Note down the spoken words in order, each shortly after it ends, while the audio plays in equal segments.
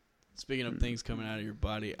Speaking of things coming out of your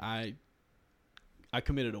body, I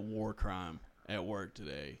committed a war crime at work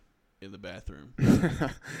today in the bathroom.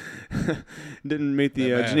 Didn't meet the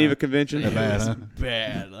That bad, Geneva huh? Convention. That bad, huh?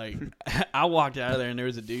 Bad. Like, I walked out of there and there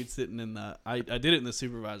was a dude sitting in the. I did it in the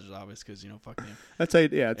supervisor's office because fuck him. That's how.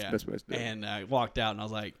 Yeah, that's the best way to do it. And I walked out and I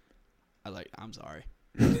was like, I'm sorry.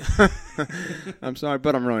 I'm sorry,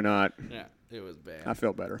 but I'm really not. Yeah, it was bad. I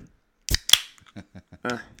feel better.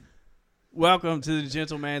 Welcome to the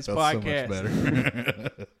Gentleman's Felt Podcast. so much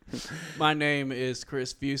better. My name is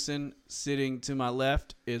Chris Fusen. Sitting to my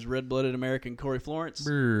left is red-blooded American Corey Florence.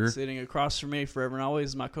 Brr. Sitting across from me, forever and always,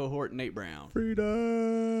 is my cohort Nate Brown.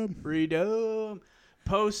 Freedom. Freedom.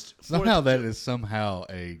 Post. Somehow that is somehow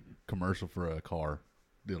a commercial for a car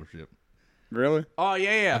dealership. Really? Oh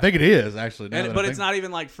yeah. I think it is actually. But it's not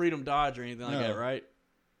even like Freedom Dodge or anything like No. that, right?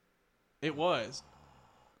 It was.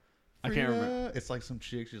 I can't remember. It's like some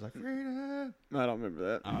chick. She's like, Frida. I don't remember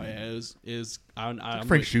that. Oh yeah, it was. I'm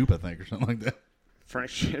Frank Shoop, I think, or something like that.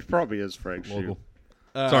 Frank. It probably is Frank. Local.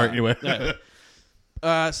 Uh, Sorry, anyway.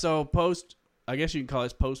 yeah. So post. I guess you can call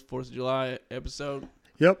this post 4th of July episode.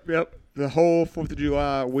 Yep. The whole 4th of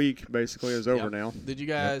July week basically is over Yep. now. Did you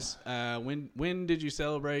guys? When did you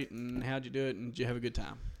celebrate and how'd you do it? And did you have a good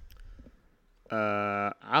time?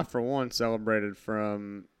 I, for one, celebrated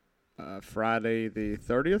from Friday the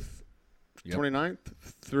 30th, Yep. 29th,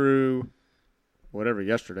 through whatever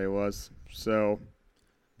yesterday was. So,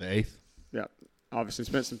 The 8th. yeah, obviously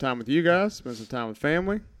spent some time with you guys, spent some time with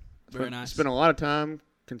family. Very nice. Spent a lot of time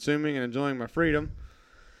consuming and enjoying my freedom.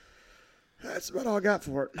 That's about all I got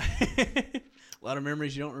for it. A lot of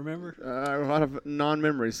memories you don't remember. A lot of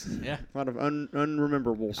non-memories. Yeah. A lot of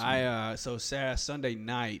unrememberables. So Sunday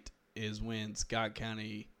night is when Scott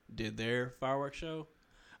County did their fireworks show.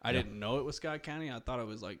 I didn't know it was Scott County. I thought it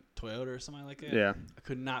was like Toyota or something like that. Yeah. I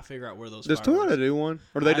could not figure out where those Does fireworks Toyota do one?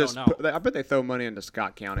 Or do they I just don't know. I bet they throw money into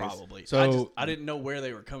Scott County. probably. So- I didn't know where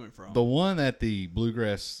they were coming from. The one at the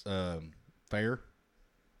Bluegrass Fair,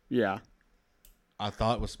 Yeah. I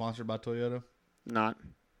thought was sponsored by Toyota. Not.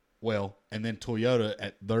 Well, and then Toyota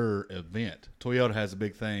at their event. Toyota has a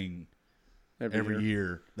big thing every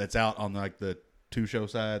year that's out on like the two-show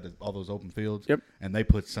side, all those open fields. Yep. And they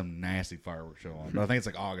put some nasty fireworks show on. But I think it's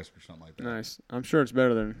like August or something like that. Nice. I'm sure it's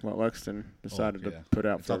better than what Lexington decided yeah. to put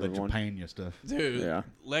out It's for all that everyone. Japan stuff. Dude, Yeah.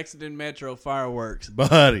 Lexington Metro fireworks.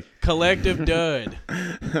 Buddy. Collective dud.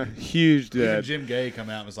 Huge Even dead. Jim Gay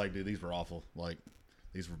come out and was like, dude, these were awful. Like,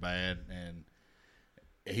 these were bad. And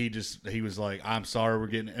he was like, I'm sorry we're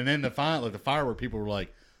getting. And then the firework people were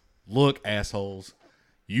like, look, assholes,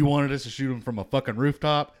 you wanted us to shoot them from a fucking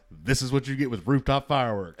rooftop. This is what you get with rooftop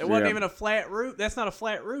fireworks. It wasn't Yeah. even a flat roof. That's not a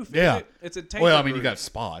flat roof. Is Yeah. it? It's a tapered Well, I mean, you roof. got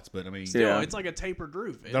spots, but I mean, Still, Yeah. it's like a tapered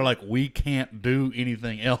roof. they're like, we can't do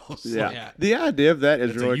anything else. Yeah. Yeah. The idea of that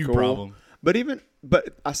is It's a really you cool. problem. But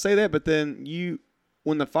I say that, but then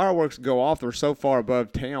when the fireworks go off, they're so far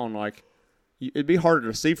above town, like it'd be harder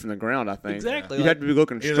to see from the ground. I think Exactly. You'd Like, have to be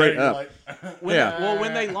looking Either straight you're up. like- Well,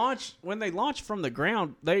 when they launch from the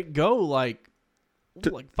ground, they go like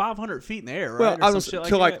 500 feet in the air, right? Well, Or I some was shit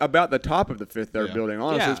to like that. about the top of the Fifth Third Yeah. building.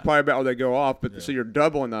 Honestly, Yeah. it's probably about where they go off. But Yeah. so you're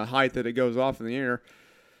doubling the height that it goes off in the air.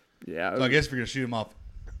 Yeah. So I guess if you're gonna shoot them off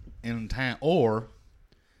in town, or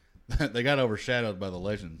they got overshadowed by the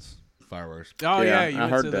Legends fireworks. Oh Yeah, yeah, you I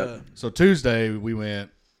went heard to that. So Tuesday we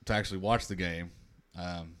went to actually watch the game.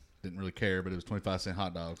 Didn't really care, but it was 25-cent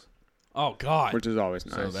hot dogs. Oh god, which is always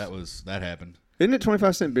nice. So that happened. Isn't it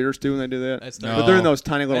 25-cent beers too when they do that? That's No. But they're in those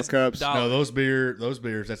tiny little That's cups. dollar. No, those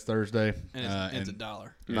beers. That's Thursday, and it's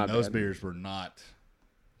 $1. and Not those bad. beers were not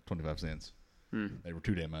 25 cents. They were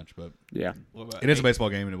too damn much, but Yeah. What about it is a baseball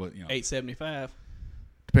game, and it was $8.75.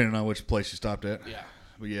 depending on which place you stopped at. Yeah,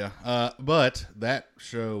 But yeah, but that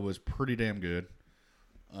show was pretty damn good.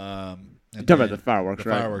 You talking about the fireworks, the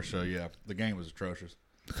right? fireworks show, yeah. The game was atrocious.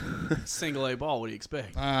 single A ball. What do you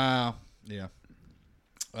expect? Yeah.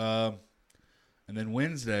 And then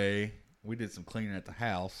Wednesday, we did some cleaning at the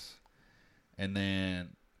house. And then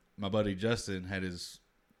my buddy Justin had his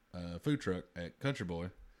food truck at Country Boy.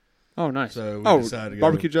 Oh, nice. So we decided to go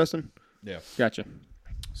barbecue, Justin. Yeah. Gotcha.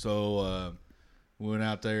 So we went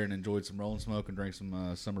out there and enjoyed some Rolling Smoke and drank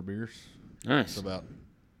some summer beers. Nice. It's about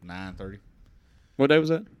 9:30. What day was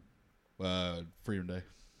that? Freedom Day.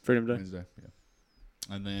 Freedom Day. Wednesday, yeah.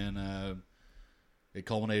 And then it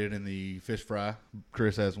culminated in the fish fry.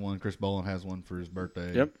 Chris has one. Chris Boland has one for his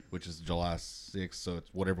birthday. Yep. Which is July 6th, so it's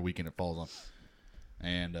whatever weekend it falls on.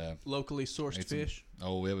 And Locally sourced ate some- fish.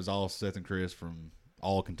 it was all Seth and Chris from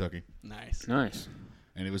all Kentucky, Nice. Nice.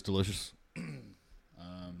 and it was delicious.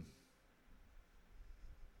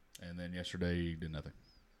 And then yesterday did nothing.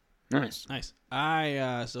 Nice. Nice.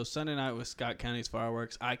 So Sunday night was Scott County's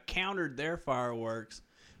fireworks. I countered their fireworks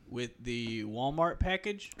with the Walmart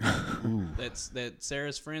package that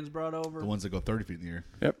Sarah's friends brought over. The ones that go 30 feet in the air.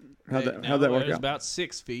 Yep. How'd that work It was out? about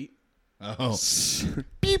 6 feet. Oh.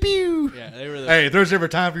 Pew pew. Yeah, they were the Hey, if there's ever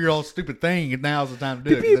time for your old stupid thing, now's the time to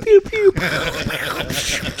do it. Pew pew pew.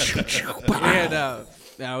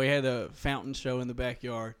 we had a fountain show in the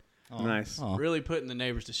backyard. Oh, Nice. oh, Really putting the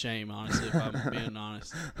neighbors to shame, honestly, if I'm being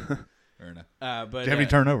honest. fair enough. But Did you have any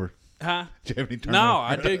turnover? huh? Did you have any turnover? No,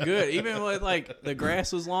 I did good. Even with like the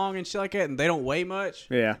grass was long and shit like that, and they don't weigh much.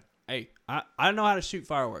 Yeah. Hey, I know how to shoot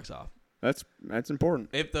fireworks off. That's important.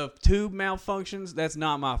 If the tube malfunctions, that's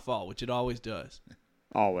not my fault, which it always does.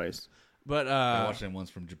 Always. But I watched them ones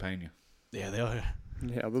from Japan. yeah, they'll.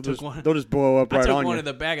 Yeah, one. they'll just blow up I right took on one you. in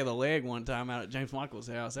the back of the leg one time out at James Michael's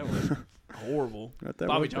house. That was horrible. That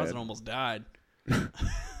Bobby was Johnson bad. almost died.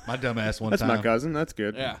 My dumb ass one That's time. my cousin. That's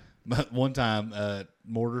good. Yeah, One time,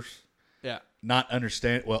 mortars, yeah,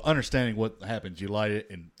 understanding what happens. You light it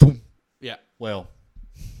and boom. yeah. Well,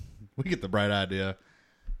 we get the bright idea.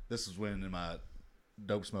 This is when in my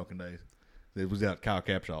dope smoking days. It was out at Kyle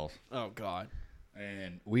Capshaw's. Oh God.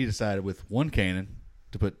 And we decided with one cannon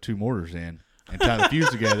to put 2 mortars in and tie the fuse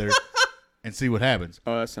together and see what happens.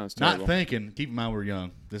 Oh, that sounds terrible. Not thinking, keep in mind we're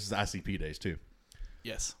young. This is ICP days too.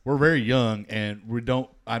 Yes. We're very young, and we don't.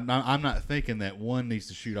 I'm not thinking that one needs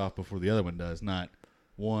to shoot off before the other one does. Not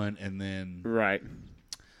one and then. Right.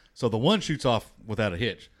 So the one shoots off without a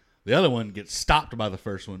hitch. The other one gets stopped by the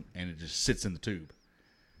first one, and it just sits in the tube.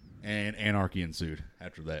 And anarchy ensued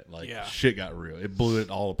after that. Like Yeah. shit got real. It blew it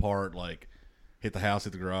all apart. Like hit the house,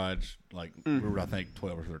 hit the garage. Like we were, I think,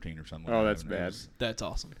 12 or 13 or something. Oh, like that's that. And it bad. was- That's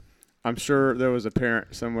awesome. I'm sure there was a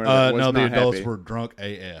parent somewhere that was no, the not adults happy. were drunk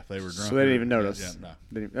AF. They were drunk. So they didn't even notice. Yeah,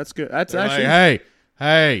 no. That's good. That's They're actually like,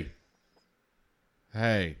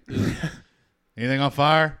 hey. Anything on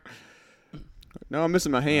fire? No, I'm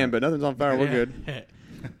missing my hand, but nothing's on fire. We're good.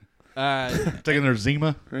 Taking their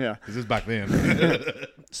Zima? Yeah. Because this is back then.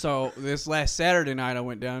 So this last Saturday night, I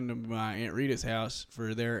went down to my Aunt Rita's house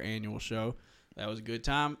for their annual show. That was a good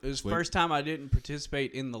time. It was the Sweet. first time I didn't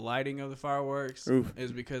participate in the lighting of the fireworks. Oof.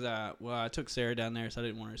 Is because I took Sarah down there, so I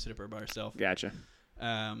didn't want her to sit up there by herself. Gotcha.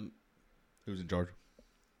 Who's in charge?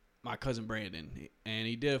 My cousin Brandon, and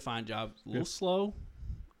he did a fine job. A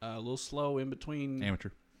little slow in between Amateur.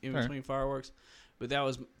 in All right. between fireworks, but that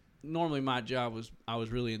was normally my job. I was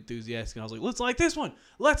really enthusiastic. And I was like, let's light this one.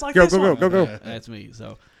 Let's light Go, this go, one. go, go, go. That's me.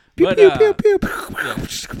 So, Pew, but pew, pew, pew,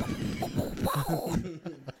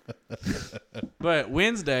 but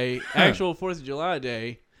Wednesday, actual 4th of July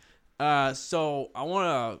day. So I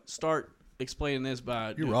want to start explaining this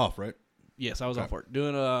by You were off, right? Yes, I was Okay. off work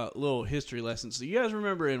doing a little history lesson. So you guys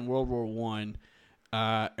remember in World War One,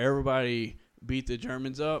 everybody beat the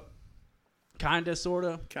Germans up, kinda,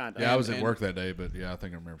 sorta. Kinda. Yeah, I was at and- work that day, but yeah, I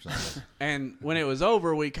think I remember something. And when it was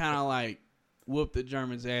over, we kind of like whooped the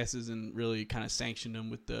Germans' asses and really kind of sanctioned them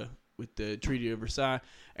with the Treaty of Versailles.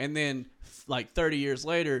 And then, like 30 years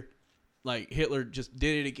later, like Hitler just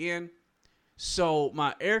did it again. So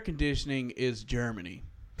my air conditioning is Germany.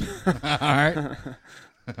 All right.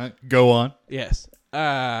 Go on. Yes.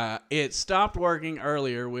 It stopped working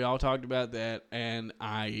earlier. We all talked about that, and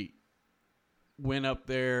I went up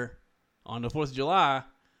there on the 4th of July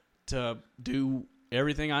to do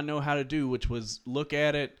everything I know how to do, which was look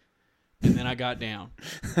at it, and then I got down.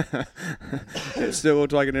 It still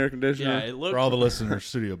looked like an air conditioner. Yeah, it looked. For all the listeners,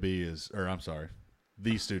 Studio B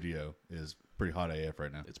the studio is pretty hot AF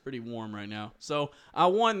right now. It's pretty warm right now. So I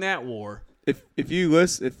won that war. If you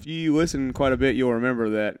listen quite a bit, you'll remember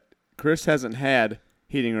that Chris hasn't had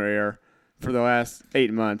heating or air for the last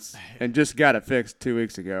 8 months and just got it fixed 2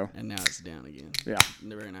 weeks ago. And now it's down again. Yeah.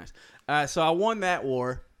 Very nice. So I won that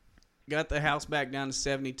war. Got the house back down to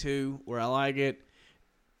 72, where I like it.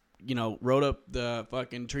 You know, wrote up the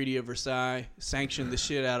fucking Treaty of Versailles, sanctioned the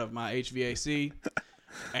shit out of my HVAC.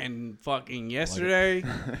 And fucking yesterday,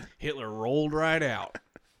 Hitler rolled right out.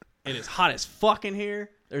 It is hot as fuck in here.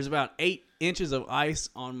 There's about 8 inches of ice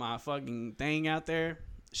on my fucking thing out there.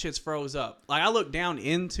 Shit's froze up. Like, I look down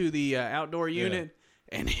into the outdoor unit,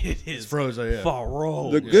 and it is froze AF.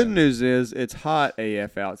 froze. The good news is it's hot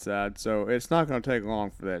AF outside, so it's not going to take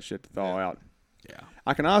long for that shit to thaw out. Yeah.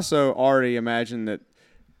 I can also already imagine that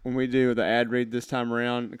when we do the ad read this time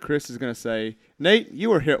around, Chris is going to say, "Nate, you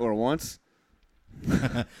were Hitler once."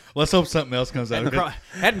 Let's hope something else comes out of it.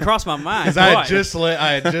 Hadn't crossed my mind. Because I Boy.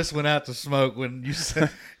 had just went out to smoke when you said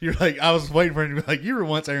you're like I was waiting for him to be like you were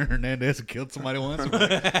once Aaron Hernandez and killed somebody once. I'm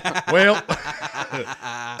like, well,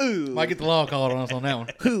 might get the law called on us on that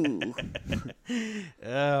one.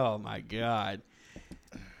 Oh my god.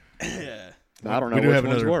 I don't know We do which have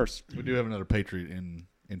one's another- worse. We do have another Patriot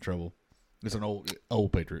in trouble. It's an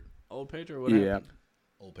old Patriot. Old Patriot. What Yeah. happened?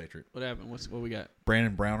 Old Patriot. What happened? What we got?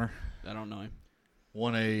 Brandon Browner I don't know him.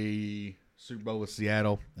 won a Super Bowl with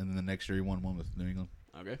Seattle, and then the next year he won one with New England.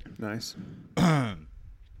 Okay. Nice.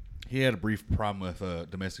 He had a brief problem with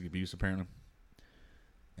domestic abuse, apparently.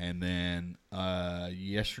 And then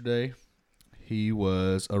yesterday, he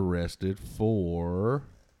was arrested for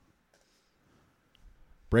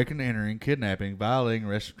breaking and entering, kidnapping, violating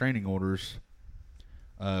restraining orders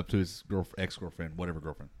to his ex-girlfriend, whatever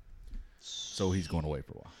girlfriend. So he's going away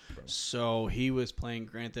for a while. So he was playing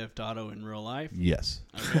Grand Theft Auto in real life. Yes.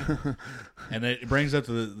 Okay. And it brings up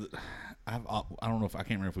to I don't know if I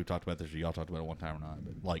can't remember if we talked about this or y'all talked about it one time or not,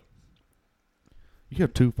 but like, you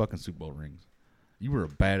have 2 fucking Super Bowl rings. You were a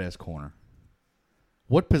badass corner.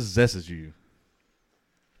 What possesses you?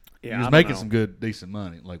 Yeah, He was I don't making know. some good, decent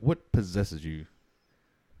money. Like, what possesses you?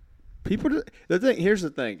 People. Here's the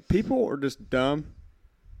thing. People are just dumb.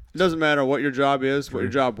 It doesn't matter what your job is, what your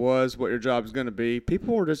job was, what your job is going to be.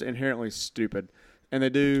 People are just inherently stupid, and they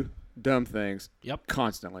do dumb things. Yep.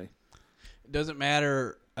 Constantly. It doesn't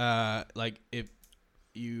matter, like if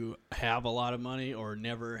you have a lot of money or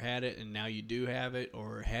never had it and now you do have it,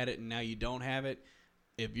 or had it and now you don't have it.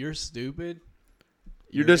 If you're stupid,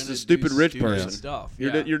 You're just gonna a stupid do rich stupid person. Stuff.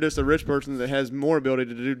 You're, Yeah. you're just a rich person that has more ability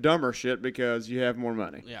to do dumber shit because you have more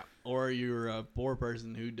money. Yeah, or you're a poor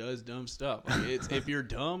person who does dumb stuff. Like if you're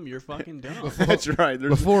dumb, you're fucking dumb. That's right. There's,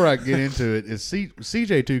 Before I get into it, is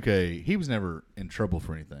CJ2K, he was never in trouble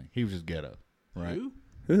for anything. He was just ghetto, right? Who?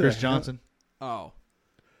 who the Chris hell- Johnson, Oh,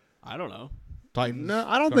 I don't know. Titans. No,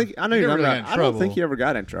 I don't think. I know He you're never talking got in about. I don't trouble. think he ever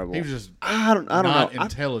got in trouble. He was just I don't not know.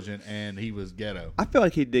 intelligent, and he was ghetto. I feel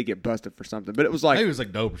like he did get busted for something, but it was like Maybe it was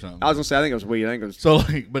like dope or something. I was gonna say. I think it was weed. I think it was. So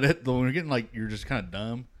like, but when you're getting like, you're just kind of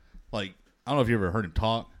dumb. Like, I don't know if you ever heard him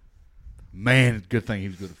talk. Man, good thing he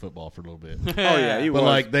was good at football for a little bit. Oh yeah, he But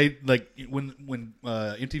was. like when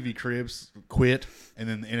MTV Cribs quit, and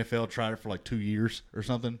then the NFL tried it for like 2 years or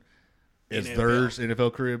something. It's NFL. theirs,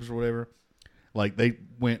 NFL Cribs or whatever. Like they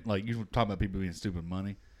went like, you were talking about people being stupid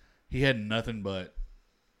money. He had nothing but,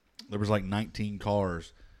 there was like 19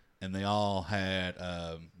 cars, and they all had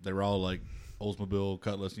they were all like Oldsmobile,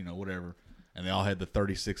 Cutlass, whatever, and they all had the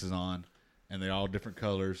 36s on, and they're all different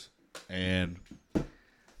colors, and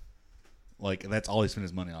like that's all he spent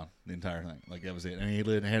his money on, the entire thing. Like that was it. And he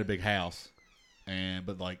lived and had a big house,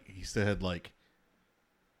 but like he still had like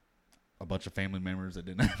a bunch of family members that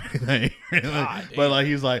didn't have anything. God But damn. like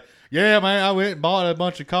he was like, yeah, man, I went and bought a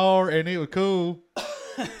bunch of car and it was cool.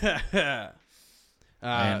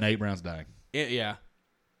 And Nate Brown's dying. Yeah.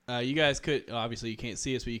 You guys could obviously you can't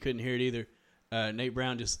see us, but you couldn't hear it either. Nate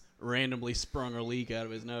Brown just randomly sprung a leak out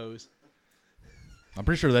of his nose. I'm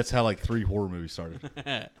pretty sure that's how like 3 horror movies started.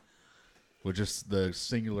 With just the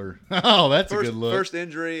singular. Oh, that's a good look. First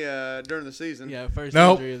injury during the season. Yeah, first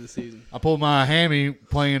Nope. injury of the season. I pulled my hammy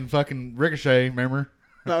playing fucking Ricochet. Remember?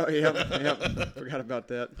 Oh, yep. Forgot about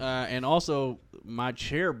that. And also, my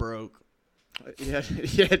chair broke. Yeah,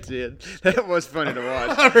 yeah, it did. That was funny to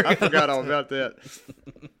watch. I forgot all about that.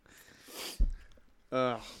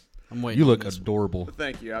 I'm waiting. You on look this. adorable.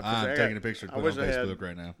 Thank you. I'm taking a picture to I put wish on I had Facebook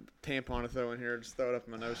right now. tampon to throw in here. Just throw it up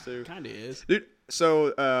in my nose too, Kind of is. dude.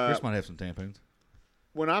 So Chris might have some tampons.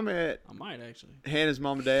 when I'm at I might actually. Hannah's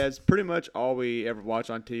mom and dad's, pretty much all we ever watch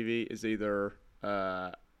on TV is either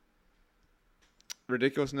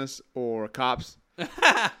Ridiculousness or Cops.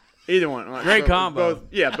 Either one. Like, Great combo.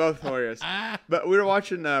 Both hilarious. But we were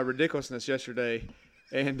watching Ridiculousness yesterday,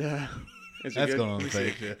 and is it That's good? going on Let the me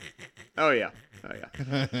see. page. Yeah. Oh yeah.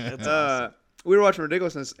 We were watching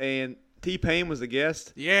Ridiculousness, and T-Pain was the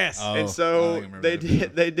guest. Yes. Oh, And I so think I remember they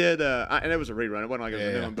that. did, and it was a rerun. It wasn't like it was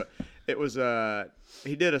a new Yeah. one, but it was,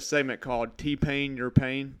 he did a segment called T-Pain Your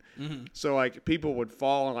Pain. Mm-hmm. So, like, people would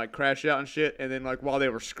fall and, like, crash out and shit, and then, like, while they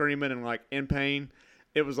were screaming and, like, in pain,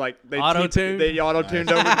 it was like they Auto-tuned? They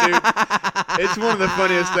auto-tuned over, dude. It's one of the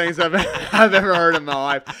funniest things I've ever heard in my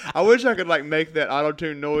life. I wish I could, like, make that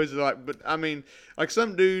auto-tune noise, like, but, I mean, like,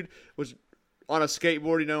 some dude was on a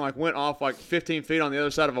skateboard, like went off like 15 feet on the other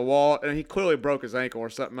side of a wall, and he clearly broke his ankle or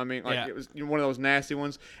something. I mean, like Yeah. it was one of those nasty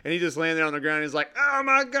ones, and he just landed there on the ground. And he's like, "Oh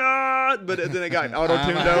my god!" But then it got auto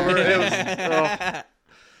tuned over. It was,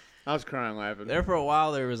 I was crying laughing. There for a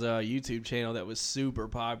while, there was a YouTube channel that was super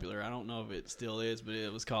popular. I don't know if it still is, but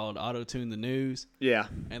it was called Auto Tune the News, Yeah,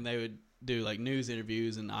 and they would do like news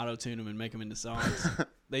interviews and auto tune them and make them into songs.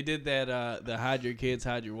 They did that. The Hide Your Kids,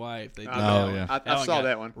 Hide Your Wife. They did I that know. one. yeah. That I one saw got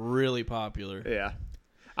that one. really popular. Yeah,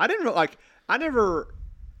 I didn't like. I never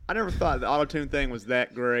thought the auto tune thing was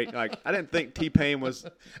that great. Like, I didn't think T-Pain was.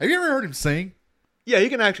 Have you ever heard him sing? Yeah, he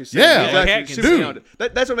can actually sing. Yeah, He's like, actually can super sing. talented.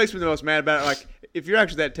 That's what makes me the most mad about it. Like, if you're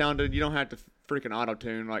actually that talented, you don't have to freaking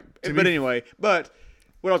auto-tune. Like, but anyway, what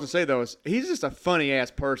I was gonna say though is he's just a funny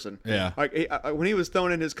ass person. Yeah. Like when he was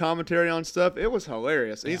throwing in his commentary on stuff, it was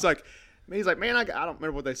hilarious. And he's like, man, I don't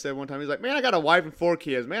remember what they said one time. He's like, man, I got a wife and 4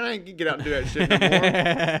 kids. Man, I ain't gonna get out and do that shit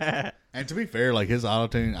no more. And to be fair, like his auto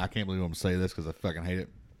tune, I can't believe I'm gonna say this because I fucking hate it.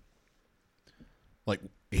 Like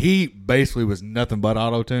he basically was nothing but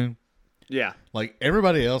auto tune. Yeah. Like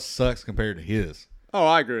everybody else sucks compared to his. Oh,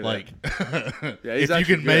 I agree with Like, that. Yeah, he's if you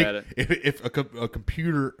actually can good make at it. if a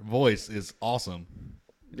computer voice is awesome,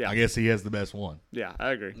 Yeah. I guess he has the best one. Yeah,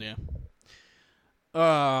 I agree.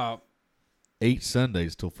 Yeah. 8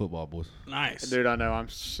 Sundays till football, boys. Nice. Dude, I know. I'm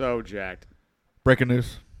so jacked. Breaking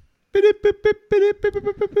news: the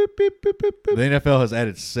NFL has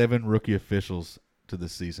added 7 rookie officials to the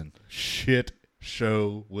season. Shit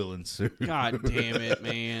show will ensue. God damn it,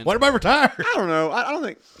 man. What about retire? I don't know. I don't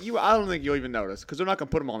think you'll even notice because they're not gonna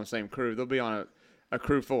put them on the same crew. They'll be on a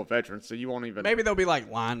crew full of veterans, so you won't even. Maybe they'll be like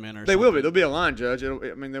linemen or they something. will be. There'll be a line judge. They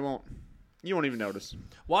won't. You won't even notice.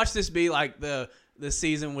 Watch this be like the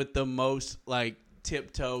season with the most like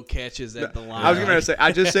tiptoe catches at the line. I was gonna say.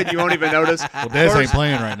 I just said you won't even notice. Well, Des ain't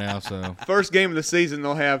playing right now, so First game of the season,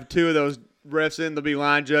 they'll have 2 of those refs in. They'll be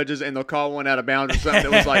line judges, and they'll call one out of bounds or something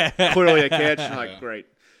that was like clearly a catch. And like, great,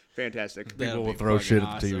 fantastic. That'll will be throw fucking shit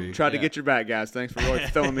at the awesome. TV. Tried to Yeah. get your back, guys. Thanks for really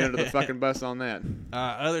throwing me under the fucking bus on that.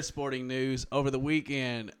 Other sporting news over the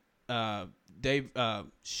weekend. Dave,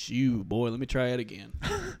 boy, let me try it again.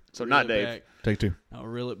 So Reel not it Dave. back. take 2. I'll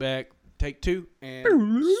reel it back. Take 2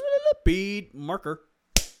 and speed marker.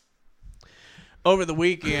 Over the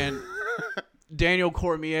weekend, Daniel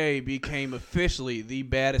Cormier became officially the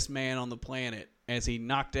baddest man on the planet as he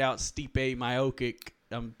knocked out Stipe Miocic.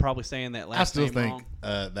 I'm probably saying that I last still name think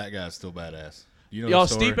wrong. that guy's still badass. You know Yo, the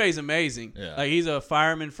story? Stipe's amazing. Yeah. Like, he's a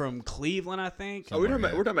fireman from Cleveland, I think. Oh, we're talking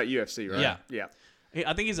like that. about UFC, right? Yeah. Yeah.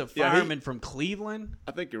 I think he's a Yeah, he- fireman from Cleveland.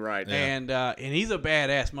 I think you're right. Yeah. And he's a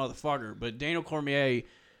badass motherfucker. But Daniel Cormier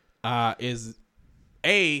is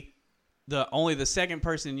the second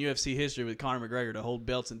person in UFC history with Conor McGregor to hold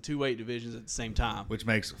belts in 2 weight divisions at the same time. Which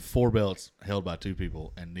makes 4 belts held by 2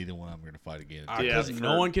 people, and neither one of them are going to fight again. Because Yeah,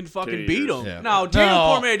 no for one can 2 fucking beat years. him. Yeah. No, Daniel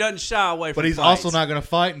No. Cormier doesn't shy away from But he's fights. also not going to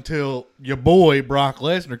fight until your boy Brock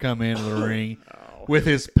Lesnar come into the ring with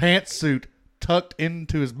his pantsuit tucked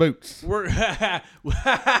into his boots. Have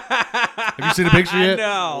Have you seen the picture yet?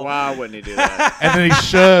 No. Why wouldn't he do that? And then he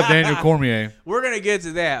shoved Daniel Cormier. We're going to get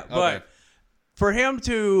to that. But Okay. for him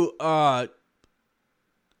to have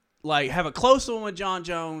a close one with John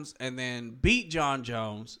Jones and then beat John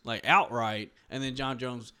Jones like outright, and then John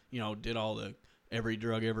Jones, did all the every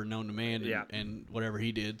drug ever known to man and, Yeah. and whatever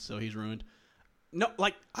he did, so he's ruined. No,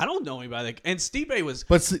 I don't know anybody. And Stipe was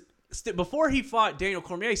But see, before he fought Daniel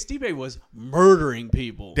Cormier, Stipe was murdering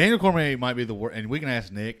people. Daniel Cormier might be the worst, and we can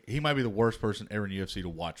ask Nick. He might be the worst person ever in UFC to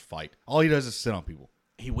watch fight. All he does is sit on people.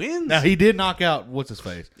 He wins. Now he did knock out what's his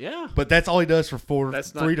face, Yeah. but that's all he does for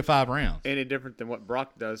That's not- 3 to 5 rounds. Any different than what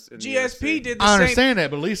Brock does in the GSP UFC. did the I same. understand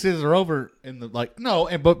that, but at least his are over in the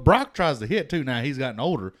but Brock tries to hit too. Now he's gotten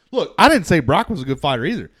older. Look, I didn't say Brock was a good fighter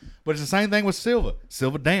either, but it's the same thing with Silva.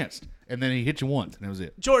 Silva danced, and then he hit you once, and that was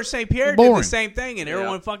it. George St. Pierre did Boring. the same thing, and Yeah.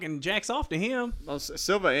 everyone fucking jacks off to him. Well,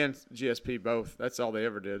 Silva and GSP both. That's all they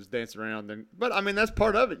ever did is dance around. But I mean, that's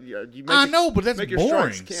part of it. You make I know, but that's make your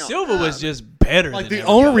boring. strikes count. Silva was just better Like than the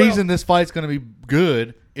everyone. only reason this fight's going to be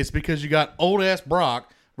good is because you got old ass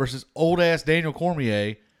Brock versus old ass Daniel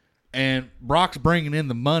Cormier, and Brock's bringing in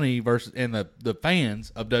the money versus and the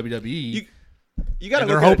fans of WWE. You got to. and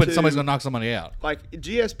they're hoping somebody's going to knock somebody out. like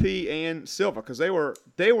GSP and Silva because they were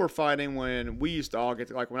fighting when we used to all get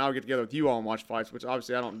when I would get together with you all and watch fights, which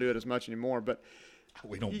obviously I don't do it as much anymore. But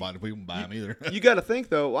We don't buy them either. you got to think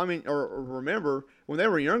though. I mean, or remember when they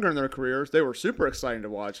were younger in their careers, they were super exciting to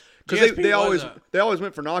watch because GSP they was always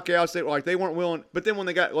went for knockouts. They weren't willing, but then when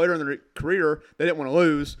they got later in their career, they didn't want to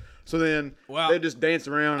lose. So then they just danced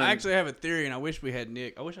around. And, I actually have a theory, and I wish we had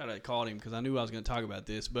Nick. I wish I'd have called him because I knew I was going to talk about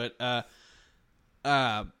this. But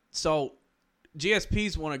so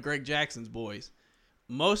GSP's one of Greg Jackson's boys.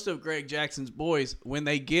 Most of Greg Jackson's boys, when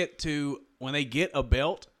they get a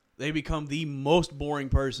belt, they become the most boring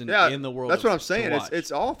person in the world. That's what I'm to saying. watch.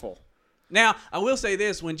 It's awful. Now, I will say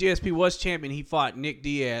this: when GSP was champion, he fought Nick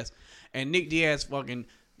Diaz, and Nick Diaz fucking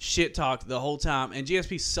shit talked the whole time, and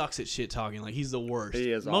GSP sucks at shit talking. Like he's the worst.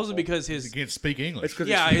 He is mostly awful. because He his can't speak English. It's 'cause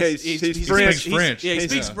yeah, he's French. Speaks French. Yeah, he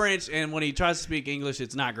speaks Yeah. French, and when he tries to speak English,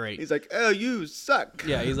 it's not great. He's like, "Oh, you suck."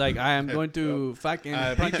 Yeah, he's like, I am going to fucking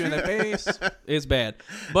punch you in the face. It's bad.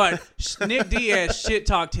 But Nick Diaz shit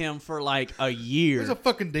talked him for like a year. There's a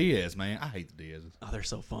fucking Diaz, man. I hate the Diaz's. Oh, they're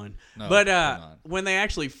so fun. No, but they're not. when they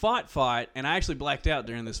actually fought, and I actually blacked out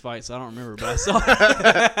during this fight, so I don't remember, but I saw it.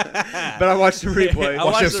 But I watched the replay. I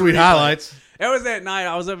Watch watched them the sweet replay. highlights. It was that night.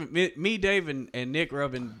 I was up, me, Dave, and Nick were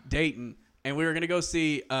up in Dayton, and we were going to go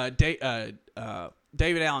see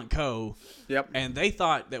David Allen Coe. Yep. And they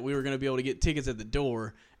thought that we were going to be able to get tickets at the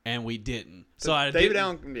door, and we didn't. So I David didn't-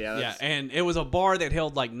 Allen. Yeah. Yeah, That's, and it was a bar that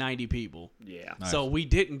held like 90 people. yeah. Nice. So we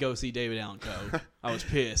didn't go see David Allen Coe. I was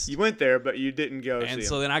pissed. You went there, but you didn't go And see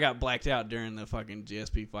so him. then I got blacked out during the fucking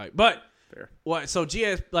GSP fight. But Fair. what? So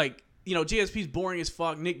GSP's boring as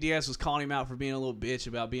fuck. Nick Diaz was calling him out for being a little bitch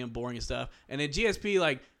about being boring and stuff. And then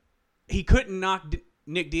GSP he couldn't knock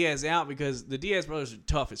Nick Diaz out because the Diaz brothers are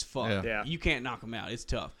tough as fuck. Yeah. You can't knock them out. It's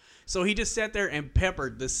tough. So he just sat there and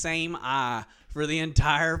peppered the same eye for the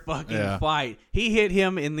entire fucking fight. He hit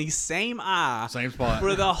him in the same eye. Same spot.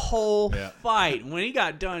 For the whole Yeah. fight. When he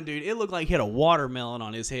got done, dude, it looked like he had a watermelon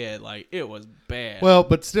on his head. Like, it was bad. Well,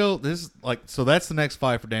 but still, this is so that's the next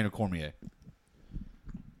fight for Daniel Cormier.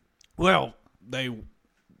 Well,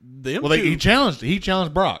 He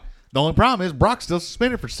challenged Brock. The only problem is Brock's still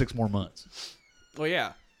suspended for 6 more months, Well,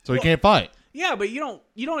 yeah. so he can't fight. Yeah, but you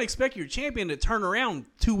don't expect your champion to turn around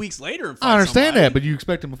 2 weeks later and fight I understand somebody. that, but you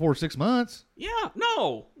expect him before 6 months. Yeah,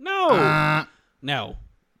 no. No.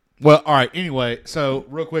 Well, all right. Anyway, so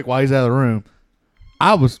real quick, while he's out of the room,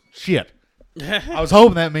 I was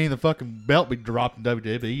hoping that mean the fucking belt be dropped in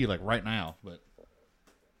WWE like right now, but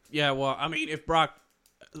Yeah, well, I mean, if Brock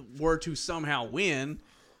were to somehow win,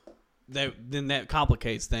 then that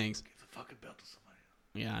complicates things. give the fucking belt to somebody.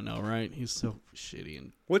 Yeah, I know, right? He's so shitty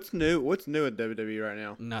and What's new? What's new at WWE right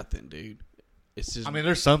now? nothing, dude. It's just. I mean,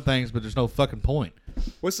 there's some things, but there's no fucking point.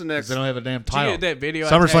 What's the 'Cause next? they don't have a damn did you title. get that video? I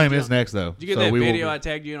SummerSlam tagged you is on- next though. Did you get so that we will video be- I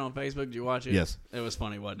tagged you in on Facebook? Did you watch it? Yes. It was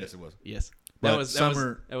funny, wasn't it? Yes, it was. Yes. But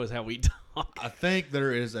That was how we talk. I think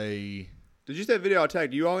there is a. Did you see that video I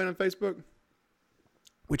tagged you all in on Facebook?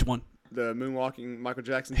 Which one? The moonwalking Michael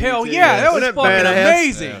Jackson. Hell DDT? yeah, that was Wasn't fucking badass?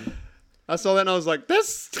 amazing. Yeah. I saw that and I was like,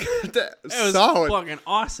 that's It was solid. fucking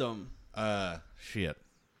awesome. Shit.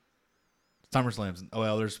 SummerSlam's. Oh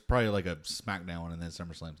well, there's probably like a SmackDown one, and then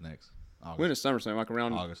SummerSlam's next. August. When is SummerSlam? Like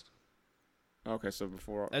around August. Okay, so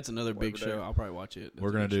before That's another big Labor Day. show. I'll probably watch it. That's We're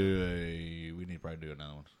a gonna big show. do a. We need to probably do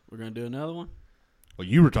another one. We're gonna do another one. Well,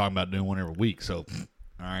 you were talking about doing one every week, so all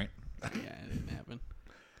right. Yeah, it didn't happen.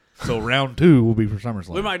 So round 2 will be for SummerSlam.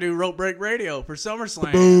 We might do Rope Break Radio for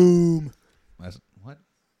SummerSlam. boom. That's what?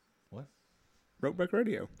 What? Ropeback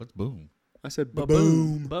Radio. What's boom? I said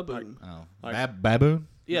Baboon. boom. Baboon. Oh, Like- baboon.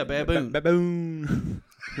 Yeah, baboon. Baboon.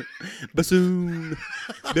 Bassoon.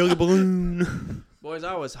 Billy Balloon. Boys,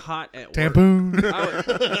 I was hot at work. Tampoon.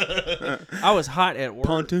 I was hot at work.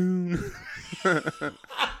 Pontoon.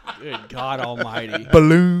 Good God Almighty.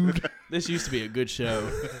 Balloon. This used to be a good show.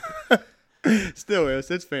 Still is.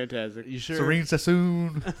 It's fantastic. You sure? Serene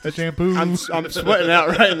Sassoon. Shampoo. I'm sweating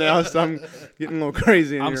out right now, so I'm getting a little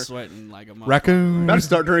crazy in I'm here. sweating like a motherfucker. Raccoon. About to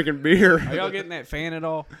start drinking beer. Are y'all getting that fan at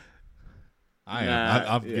all? I am.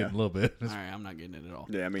 Nah, I'm yeah. getting a little bit All right, I'm not getting it at all.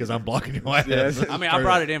 Yeah, I mean, because I'm blocking your ass. Yeah, I mean, I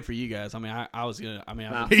brought it in for you guys. I mean, I was gonna. I mean,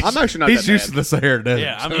 Nah. I, I'm actually not He's that used bad. to the Sahara Desert.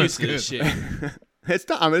 yeah, I'm so used to it's this good. shit. it's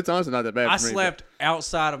not. I mean, it's honestly not that bad. I for me, slept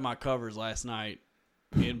outside of my covers last night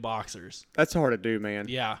in boxers. but That's hard to do, man.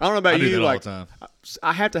 Yeah. I don't know about I do you. that Like, all the time.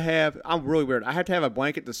 I have to have. I'm really weird. I have to have a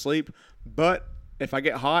blanket to sleep, but if I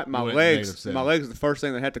get hot, my You went legs -7. are the first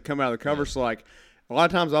thing that have to come out of the cover. So like, a lot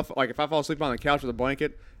of times, like if I fall asleep on the couch with a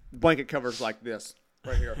blanket, the blanket covers like this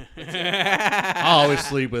right here. I always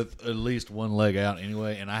sleep with at least one leg out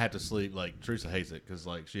anyway, and I have to sleep like Teresa hates it because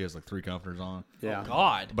like she has like 3 comforters on. Yeah. Oh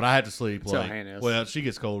God. But I had to sleep That's how like Hannah is. well, she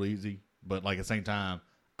gets cold easy, but like at the same time,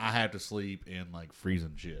 I have to sleep in like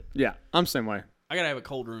freezing shit. Yeah, I'm the same way. I gotta have a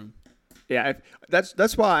cold room. Yeah,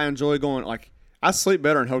 that's why I enjoy going. Like, I sleep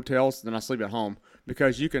better in hotels than I sleep at home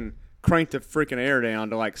because you can crank the freaking air down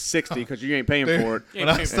to like 60 because you ain't paying for it. Yeah, When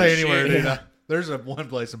I pay for stay shit. anywhere, dude, there's one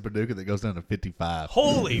place in Paducah that goes down to 55.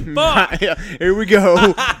 Holy fuck! Yeah, here we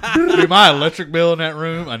go. Dude, my electric bill in that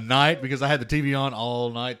room a night because I had the TV on all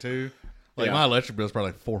night too. Like Yeah. my electric bill is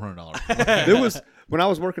probably like $400. There was when I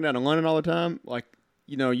was working down in London all the time. Like,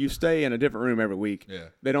 you know, you stay in a different room every week. Yeah.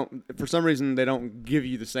 They don't, for some reason, they don't give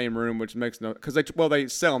you the same room, which makes no, because they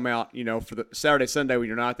sell them out. You know, for the Saturday, Sunday when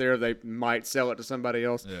you're not there, they might sell it to somebody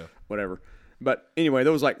else. Yeah. Whatever. But anyway,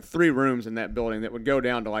 there was like 3 rooms in that building that would go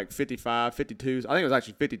down to like 55, 52. I think it was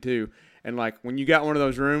actually 52. And like when you got one of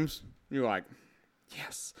those rooms, you were like,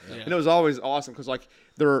 yes. Yeah. And it was always awesome because like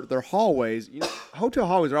their hallways, hotel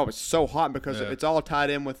hallways are always so hot because it's all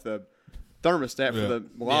tied in with the thermostat for the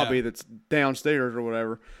lobby that's downstairs or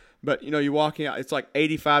whatever. But you walk in, it's like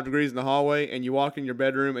 85 degrees in the hallway, and you walk in your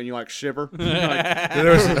bedroom and you like shiver.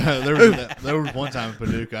 There was one time in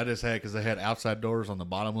Paducah I just had because they had outside doors on the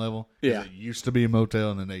bottom level. Yeah. It used to be a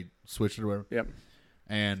motel, and then they switched it or whatever. Yep.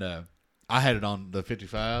 And I had it on the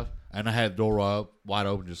 55, and I had the door wide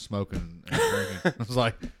open, just smoking and drinking. It was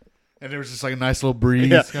like, and there was just like a nice little breeze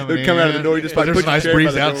coming it would in. come out of the door. You just like There was put a nice your chair by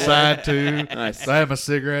breeze the door. outside too. Nice. So I had my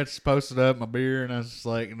cigarettes posted up, my beer, and I was just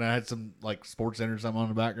like, and I had some like Sports Center or something on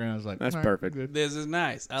the background. I was like, That's all right, perfect. good. This is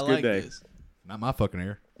nice. I a like good day. this. Not my fucking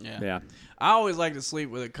hair. Yeah. Yeah. I always like to sleep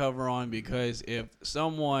with a cover on because if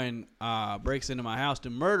someone breaks into my house to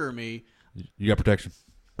murder me, You got protection.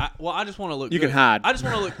 I just want to look. You good. can hide. I just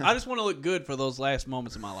want to look. I just want to look good for those last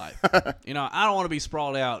moments of my life. I don't want to be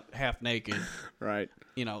sprawled out half naked. Right.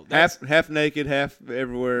 That's, Half naked, half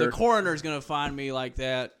everywhere. the coroner's gonna find me like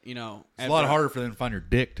that. It's a lot harder for them to find your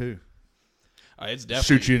dick too. It's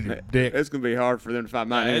definitely Shoot you in your dick. It's gonna be hard for them to find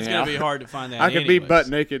mine. It's anyhow. gonna be hard to find that. I could be anyways. butt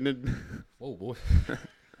naked. And Oh boy,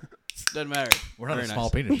 Doesn't matter. we're not Very a nice. small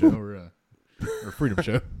penis show. We're a freedom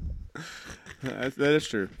show. that is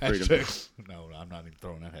true. Freedom. Hashtag. No, I'm not even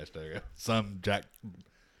throwing that hashtag out. Some jack.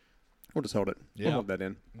 We'll just hold it. Yeah. We'll hold that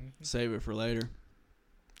in. Save it for later.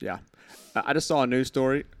 Yeah. I just saw a news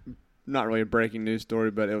story. Not really a breaking news story,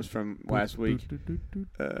 but it was from last week.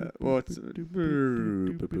 Well, it's Okay.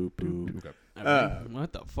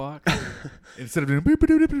 What the fuck? Instead of doing boop,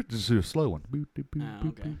 boop, boop, boop, just do a slow one. Boop, boop, boop, Oh,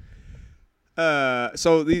 boop, okay. boop.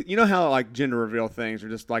 so you know how like gender reveal things are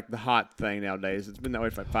just like the hot thing nowadays. It's been that way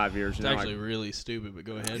for like 5 years. It's actually really stupid, but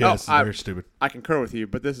go ahead. Yeah, this is I- very stupid. I concur with you,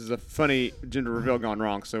 but this is a funny gender reveal gone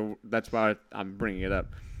wrong, so that's why I'm bringing it up.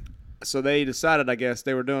 So they decided, I guess,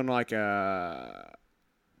 they were doing like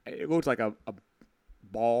it looked like a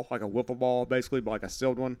ball, like a wiffle ball, basically, but like a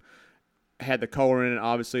sealed one. Had the color in it.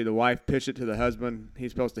 Obviously, the wife pitched it to the husband.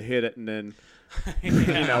 He's supposed to hit it, and then,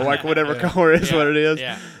 like whatever color is what it is.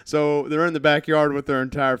 Yeah. So they're in the backyard with their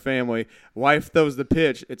entire family. Wife throws the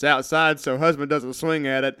pitch. It's outside, so husband doesn't swing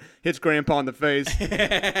at it. Hits grandpa in the face.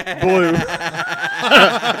 Blue.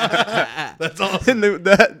 That's awesome. in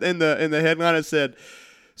the headline it said,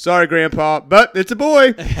 "Sorry, Grandpa, but it's a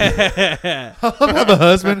boy." I love how the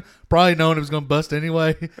husband, probably knowing it was going to bust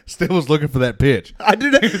anyway, still was looking for that pitch. I do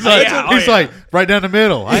that. He's like, yeah, oh, he's yeah. like right down the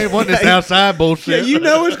middle. I ain't wanting this outside Yeah, bullshit. you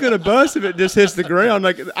know it's gonna bust if it just hits the ground.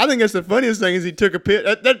 Like I think that's the funniest thing is he took a pitch.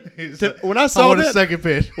 When I I saw want a that, second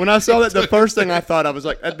pitch. when I saw that, the first thing I thought I was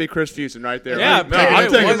like, that'd be Chris Fuson right there. Yeah, Like, no,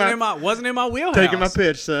 it I'm wasn't in my wheelhouse. taking my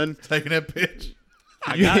pitch, son. Taking that pitch.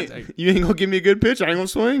 I You gotta ain't, take it. you ain't gonna give me a good pitch. I ain't gonna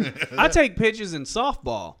swing. I take pitches in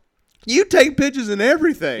softball. You take pitches in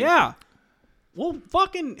everything. Yeah. Well,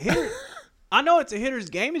 fucking hitter. I know it's a hitter's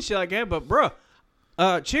game and shit like that, but bruh,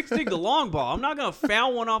 chicks dig the long ball. I'm not gonna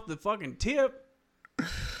foul one off the fucking tip.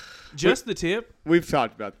 Just the tip. We've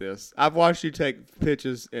talked about this. I've watched you take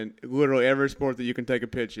pitches in literally every sport that you can take a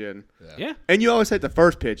pitch in. Yeah. And you always take the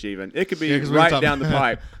first pitch even. It could be Yeah, 'cause we were right talking- down the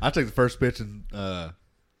pipe. I take the first pitch in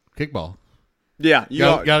kickball. Yeah. You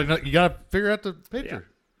got to figure out the pitcher.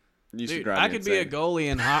 You used to Dude, drive I me could be a insane. goalie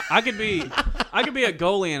in I could be a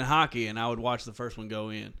goalie in hockey, and I would watch the first one go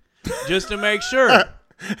in, just to make sure.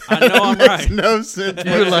 I know I'm Makes right. no sense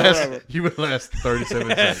You would whatsoever. last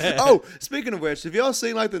 37 seconds. Oh, speaking of which, have y'all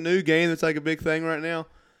seen like the new game that's like a big thing right now?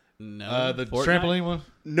 No, The Fortnite? trampoline one?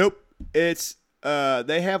 Nope. It's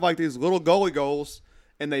they have like these little goalie goals,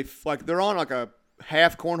 and they're on like a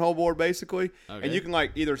half cornhole board basically, Okay. and you can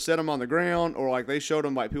like either set them on the ground or like they showed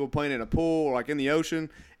them like people playing in a pool or like in the ocean,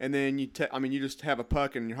 and then you just have a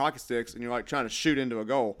puck and your hockey sticks, and you're like trying to shoot into a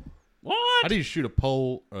goal How What? do you shoot a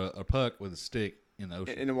puck with a stick in the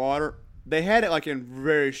ocean? in the water. They had it like in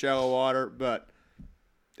very shallow water, but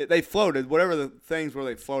they floated. Whatever the things were,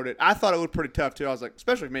 they floated. I thought it was pretty tough too. I was like,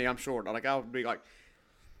 especially me, I'm short. Like I would be like,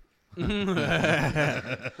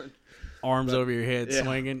 Arms over your head, yeah.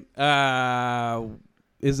 swinging.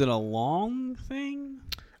 Is it a long thing?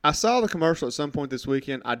 I saw the commercial at some point this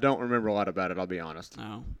weekend. I don't remember a lot about it. I'll be honest.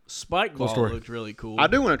 No. Spike ball story. looked really cool. I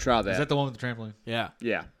do want to try that. Is that the one with the trampoline? Yeah.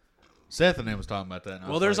 Yeah. Seth and them was talking about that. And I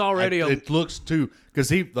Well, was there's like, already a- It looks too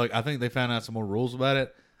because I think they found out some more rules about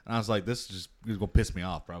it, and I was like, this is gonna piss me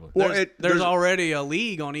off probably. Well, There's already a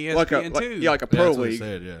league on ESPN too. like a Yeah, pro that's what he league.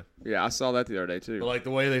 said, yeah. Yeah, I saw that the other day too. But like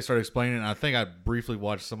the way they started explaining it, I think I briefly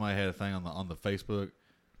watched somebody had a thing on the Facebook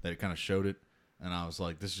that kind of showed it, and I was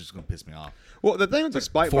like, this is just gonna piss me off. Well, the thing with the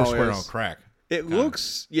spike ball Foursquare on is crack. It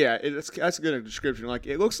looks, that's a good description. Like,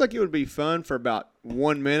 it looks like it would be fun for about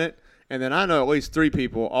 1 minute, and then I know at least 3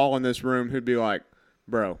 people all in this room who'd be like,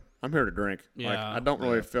 bro, I'm here to drink. Yeah. Like, I don't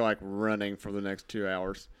really feel like running for the next 2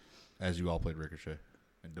 hours. As you all played Ricochet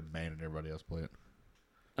and demanded everybody else play it.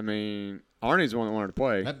 I mean, Arnie's the one that wanted to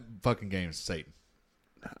play. That fucking game is Satan.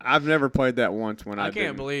 I've never played that once when I can't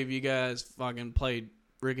didn't. believe you guys fucking played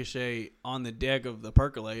Ricochet on the deck of the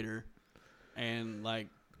percolator and like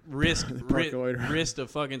risked a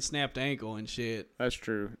fucking snapped ankle and shit. That's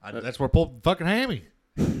true. That's where I pulled fucking hammy.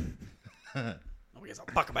 Nobody gives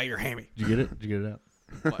a fuck about your hammy. Did you get it? Did you get it out?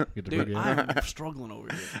 What? Get the Dude, bug out? I'm struggling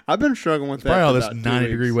over here. I've been struggling with that. Probably all for this about 2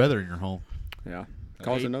 90-degree weeks. weather in your home. Yeah.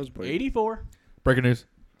 Causing nosebleed. 84. Breaking news.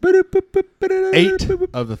 8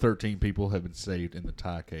 of the 13 people have been saved in the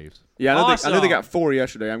Thai caves. Yeah, I know they Awesome. got 4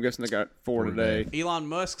 yesterday. I'm guessing they got 4 today. Elon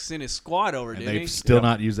Musk sent his squad over, And didn't he? they've still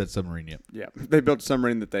not used that submarine yet. Yeah, they built a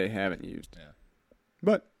submarine that they haven't used. Yeah.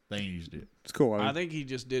 But They ain't used it. it's cool. I think he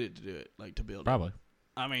just did it to do it, like to build it. Probably.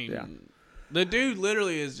 I mean, Yeah. the dude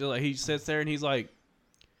literally is just like, he sits there and he's like,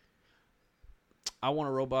 I want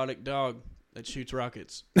a robotic dog that shoots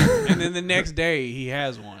rockets. And then the next day he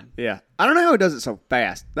has one. Yeah, I don't know how he does it so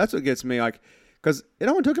fast. That's what gets me, like, because it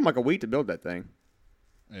only took him like a week to build that thing.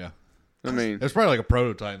 Yeah. I mean, It's probably like a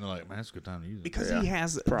prototype, and they're like, man, that's a good time to use it. Because Yeah, he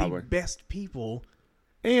has probably. the best people.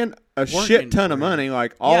 and a Working shit ton of for him. money,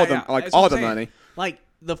 like all Yeah, of them, yeah, like that's all what the I'm saying. money. Like,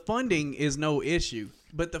 the funding is no issue.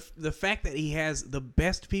 But the fact that he has the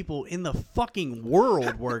best people in the fucking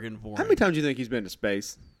world working for How him. many times do you think he's been to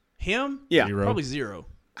space? Him? Yeah, 0. Probably 0.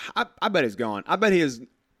 I bet he's gone. I bet he is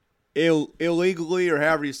illegally or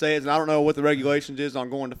however you say it. And I don't know what the regulations is on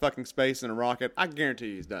going to fucking space in a rocket. I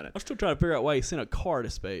guarantee he's done it. I'm still trying to figure out why he sent a car to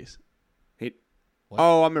space.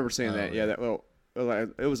 Oh, I remember seeing that. Oh, Yeah, yeah. that. Well,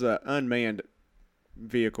 it was an unmanned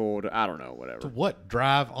vehicle. I don't know, To whatever. what?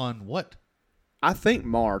 Drive on what? I think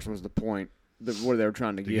Mars was the point where they were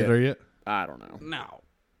trying to Did you get there yet? I don't know. No.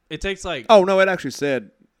 It takes like Oh no, it actually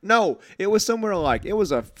said no. It was somewhere like it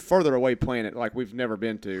was a further away planet like we've never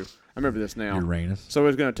been to. I remember this now. Uranus. So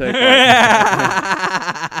it's gonna take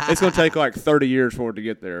like, it's gonna take like 30 years for it to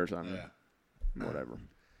get there or something. Yeah. Whatever.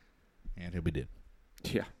 And he'll be dead.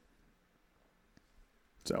 Yeah.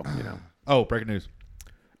 So Oh, breaking news.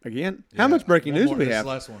 again, how much breaking news do we have?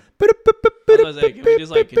 Last one. I was gonna say, can we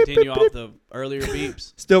just like continue off the earlier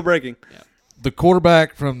beeps? Still breaking. The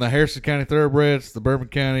quarterback from the Harrison County Thoroughbreds, the Bourbon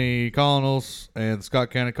County Colonels, and the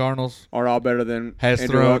Scott County Cardinals Are all better than has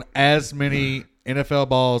Andrew thrown Luck. as many NFL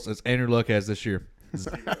balls as Andrew Luck has this year.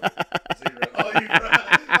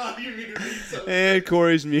 And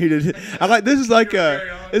Corey's muted. I like this is like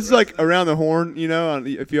around the horn,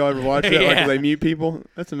 if you all ever watch it, like Yeah. they mute people.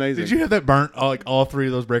 That's amazing. Did you have that burnt? Like all 3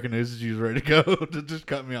 of those breaking news you was ready to go to just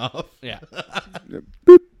cut me off. Yeah.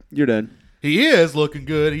 You're done. He is looking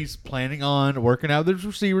good. He's planning on working out with his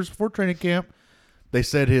receivers before training camp. They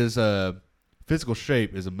said his physical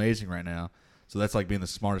shape is amazing right now. So that's like being the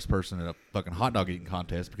smartest person at a fucking hot dog eating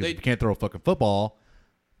contest because if you can't throw a fucking football,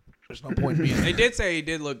 there's no point in being They did say he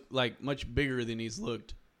did look like much bigger than he's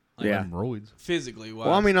looked. Like, Yeah. roids. Physically wise.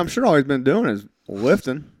 Well, I mean, I'm sure all he's been doing is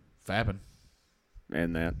lifting Fapping.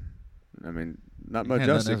 and that. I mean, not He much had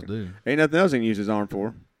else. nothing else to do. Ain't nothing else he can use his arm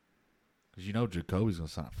for. Because you know Jacoby's going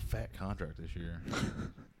to sign a fat contract this year.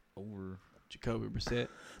 Over. Jacoby Brissett.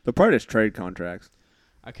 They'll probably just trade contracts.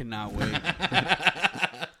 I cannot wait.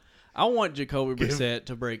 I want Jacoby Brissett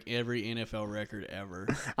to break every NFL record ever.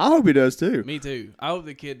 I hope he does too. Me too. I hope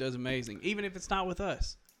the kid does amazing, even if it's not with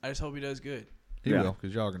us. I just hope he does good. He Yeah. will,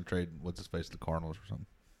 because y'all are going to trade what's his face to the Cardinals or something.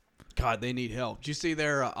 God, they need help. Did you see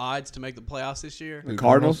their odds to make the playoffs this year? The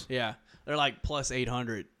Cardinals? Yeah, they're like plus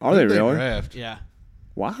 800. Are they Who'd really? draft? Yeah,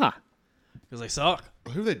 Why? because they suck.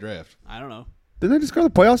 Who they draft? I don't know. Didn't they just go to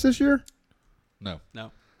the playoffs this year? No.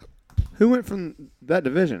 No, Who went from that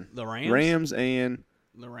division? the Rams. Rams and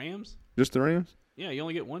The Rams. just the Rams? Yeah, you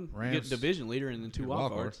only get one. You Rams. get division leader and then 2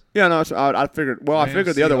 wild cards. Yeah, no. So I figured. Well, I Rams,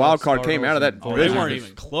 figured the other Seahawks, wild card came out of that Cardinals, Oh, they division. weren't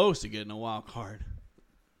even close to getting a wild card.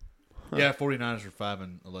 Yeah, 49ers are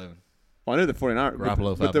 5-11. Well, I knew the 49ers,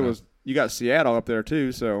 Garoppolo but there 5-0. was you got Seattle up there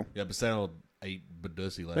too. So Yeah, but Seattle ate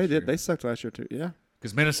Badussy last they year. did. They sucked last year too. Yeah.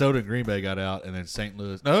 Because Minnesota and Green Bay got out, and then St.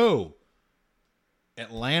 Louis. No!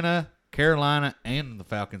 Atlanta, Carolina, and the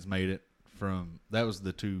Falcons made it from. That was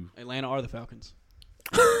the 2. Atlanta are the Falcons.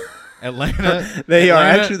 Atlanta. They are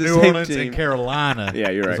Atlanta, actually the New same Orleans team. and Carolina. Yeah,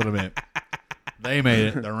 you're That's right. what I meant. They made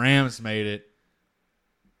it. The Rams made it.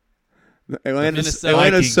 Atlanta's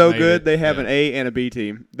Vikings so made good. it. They have Yeah. an A and a B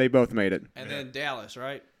team. They both made it. And then Dallas,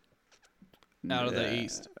 right? Out of the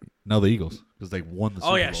East. No, the Eagles, because they won the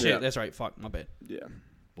Super Oh, yeah, Bowl. shit. Yeah. That's right. Fuck, my bad. Yeah.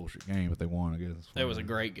 bullshit game, but they won. I guess It was a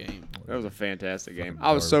great game. That was a fantastic game. Fucking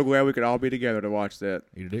I was so glad we could all be together to watch that.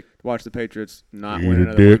 Eat a dick. To watch the Patriots not Eat win a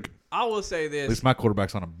another one. dick. I will say At this. least my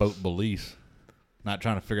quarterback's on a boat in Belize, not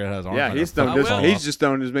trying to figure out how his arm. Yeah, he's just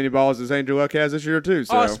throwing as many balls as Andrew Luck has this year too.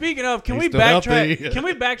 So Oh, speaking of, can He's we still backtrack? healthy. Can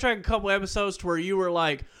we backtrack a couple episodes to where you were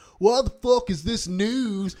like, "Why the fuck is this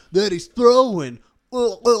news that he's throwing?"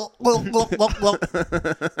 Why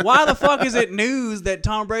the fuck is it news that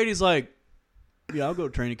Tom Brady's like, "Yeah, I'll go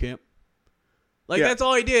to training camp." Like Yeah. that's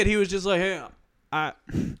all he did. He was just like, "Hey,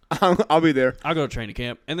 I'll be there. I'll go to training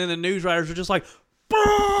camp," and then the news writers were just like,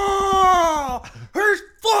 "Bro, he's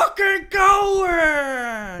fucking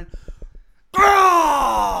going."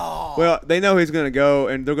 Bro. Well, they know he's going to go,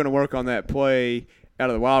 and they're going to work on that play out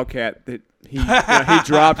of the Wildcat that he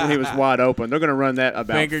dropped when he was wide open. They're going to run that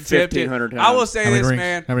about Finger-tipped it. 1,500 times. I will say How many this, rings?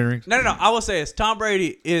 man. How many rings? No. I will say this. Tom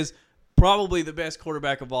Brady is probably the best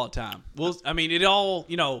quarterback of all time. I mean, it all,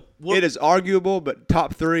 it is arguable, but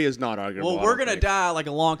top 3 is not arguable. Well, we're going to die like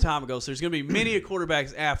a long time ago, so there's going to be many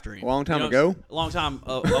quarterbacks after him. A long time You know, ago? A long time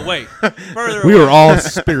away. Further We away. are all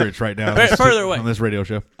spirits right now. Further away. on this radio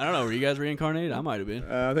show. I don't know. Were you guys reincarnated? I might have been.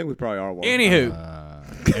 I think we probably are one.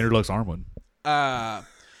 Anywho. Andrew Luck's arm one.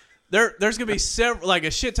 There's gonna be several, like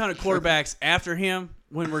a shit ton of quarterbacks after him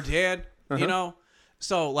when we're dead.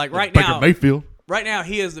 So like right Baker now, Mayfield. right now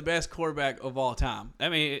he is the best quarterback of all time. I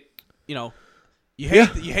mean, you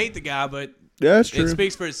hate the guy, but Yeah, that's true. it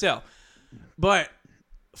speaks for itself. But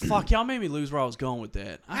fuck, y'all made me lose where I was going with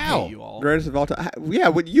that. I Ow. hate you all. Greatest of all time. Yeah,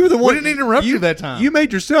 but you were the one. We didn't interrupt you that time. You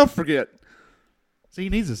made yourself forget. See, he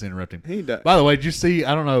needs us interrupting. He does. By the way, did you see?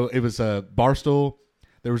 I don't know. It was Barstool.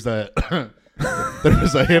 There was a there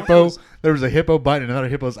was a hippo. There was a hippo biting another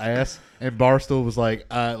hippo's ass, and Barstool was like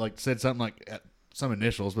said something like some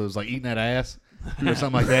initials, but it was like eating that ass or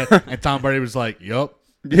something like that. And Tom Brady was like, "Yup."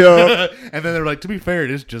 Yeah. And then they were like, "To be fair,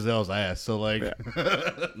 it is Giselle's ass." So like,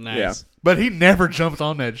 Nice. Yeah. but he never jumped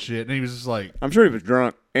on that shit, and he was just like, I'm sure he was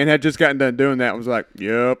drunk and had just gotten done doing that and was like,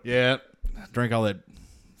 yep. "Yeah, drank all that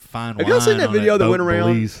fine wine." Have y'all seen that on video that boat went in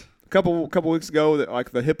around Belize. a couple weeks ago that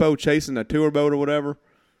like the hippo chasing a tour boat or whatever?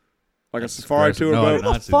 Like That's a safari aggressive. tour No, Where boat?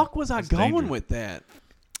 the Nazi. fuck was I That's going dangerous. with that?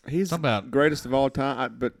 He's Something about- greatest of all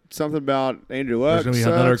time, but something about Andrew Luck. There's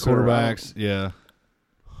gonna be another sucks or- quarterbacks. Yeah,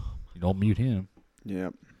 you don't mute him.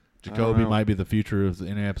 Yep. Jacoby know. might be the future of the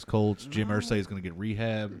Indianapolis Colts. Jim Irsay is going to get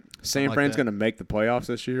rehab. San like Fran's that. going to make the playoffs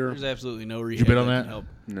this year. There's absolutely no rehab. you bet on can that? help.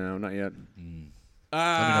 No, not yet. Let me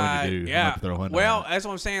know when you do. Yeah. I'll throw a $100 Well, on it. that's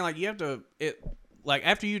what I'm saying. Like you have to like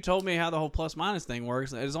after you told me how the whole plus minus thing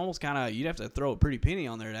works, it's almost kind of you'd have to throw a pretty penny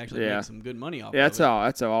on there to actually Yeah. make some good money off. Yeah, of that's it. all.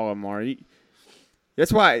 That's how all of them are.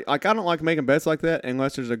 That's why, like, I don't like making bets like that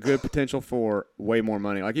unless there's a good potential for way more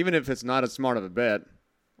money. Like, even if it's not as smart of a bet,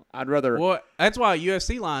 I'd rather. Well, that's why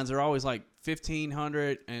UFC lines are always like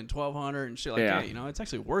 1,500 and 1,200 and shit like Yeah. that. You know, it's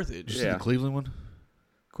actually worth it. Did you see Yeah. the Cleveland one?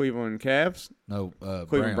 Cleveland Cavs, No,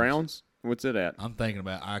 Cleveland Browns. What's it at? I'm thinking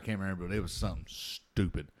about. I can't remember, but it was something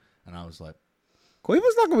stupid, and I was like,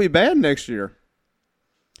 Cleveland's not going to be bad next year.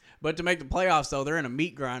 But to make the playoffs, though, they're in a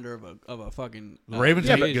meat grinder of a fucking. "The Ravens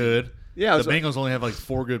division. ain't good. Yeah, the so- Bengals only have like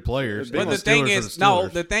 4 good players. The But and the thing Steelers are is, the no.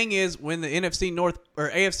 Steelers. The thing is, when the NFC North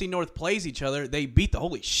or AFC North plays each other, they beat the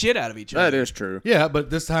holy shit out of each other. That is true. Yeah, but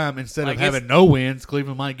this time instead Like, of having no wins,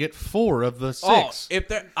 Cleveland might get 4 of the 6. Oh, if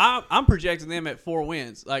they're, I'm projecting them at 4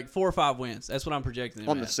 wins, like 4 or 5 wins. That's what I'm projecting them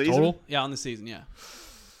On at. the season? Total? Yeah, on the season. Yeah.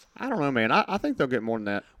 I don't know, man. I think they'll get more than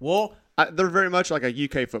that. Well, They're very much like a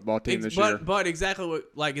UK football team this year. but exactly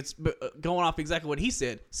what going off exactly what he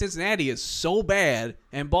said. Cincinnati is so bad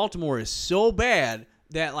and Baltimore is so bad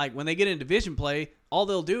that like when they get in division play, all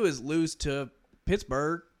they'll do is lose to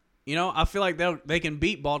Pittsburgh. You know, I feel like they can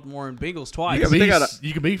beat Baltimore and Bengals twice. Yeah, but they gotta-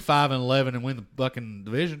 You can be 5-11 and win the fucking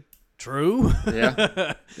division. True.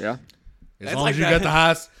 Yeah. Yeah. As That's long like as you that- got the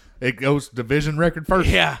highest, it goes division record first.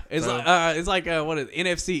 Yeah, it's So- like what is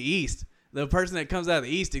NFC East? The person that comes out of the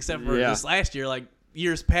East, except for Yeah. this last year, like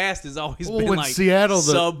years past, has always Well, been when like Seattle,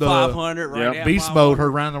 sub the 500, right? Yep. at beast 500. mode her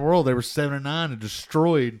around the world. They were 7-9 and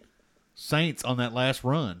destroyed Saints on that last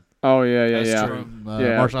run. Oh, yeah. That's true. From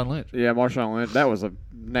Yeah. Marshawn Lynch. Yeah, Marshawn Lynch. That was a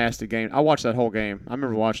nasty game. I watched that whole game. I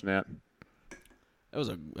remember watching that. That was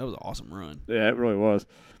an awesome run. Yeah, it really was.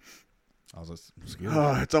 I was scared.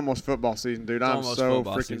 Oh, it's almost football season, dude. I'm almost so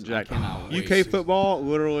football freaking season. jacked. I cannot wait. UK football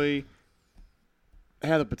literally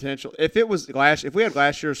had the potential. If we had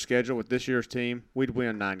last year's schedule with this year's team, we'd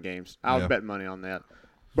win 9 games. I would Yeah. bet money on that.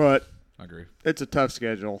 But I agree. it's a tough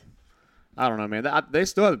schedule. I don't know, man. They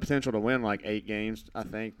still have the potential to win like 8 games, I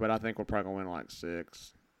think. But I think we're probably gonna win like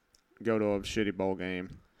 6. Go to a shitty bowl game.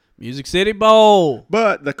 Music City Bowl.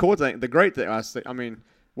 But the great thing, I mean,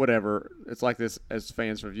 whatever. It's like this as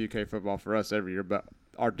fans of UK football for us every year, but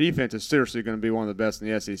our defense is seriously going to be one of the best in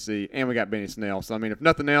the SEC, and we got Benny Snell. So, I mean, if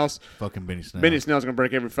nothing else, Fucking Benny Snell. Benny Snell's going to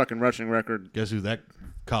break every fucking rushing record. Guess who that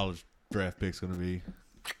college draft pick's going to be?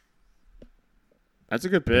 That's a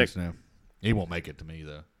good Benny pick. Snell. He won't make it to me,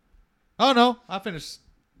 though. Oh, no. I finished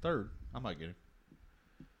third. I might get him.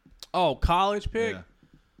 Oh, college pick? Yeah.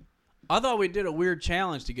 I thought we did a weird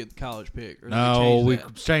challenge to get the college pick. Or did No, we changed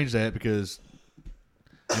that? changed that because,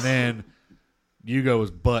 and then Hugo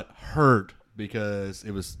was butt hurt because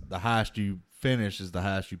it was the highest you finish is the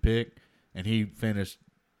highest you pick, and he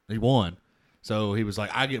won. So he was like,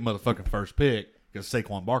 I get motherfucking first pick because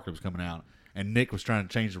Saquon Barkley was coming out, and Nick was trying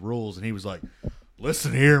to change the rules, and he was like,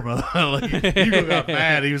 listen here, motherfucker. Like, Hugo got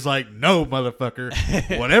mad. He was like, no,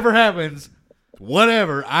 motherfucker. Whatever happens,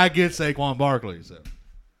 whatever, I get Saquon Barkley. So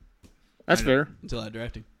That's fair. Until I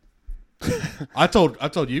draft him. I told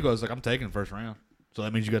Hugo, I was like, I'm taking the first round. So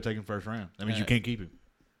that means you got to take him first round. That means you can't keep him.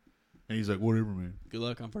 And he's like, whatever, man. Good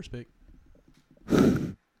luck on first pick.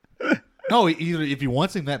 No, either if he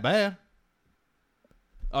wants him that bad,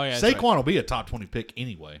 Oh yeah, that's Saquon right. will be a top 20 pick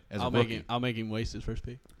anyway. As I'll a make rookie. him. I'll make him waste his first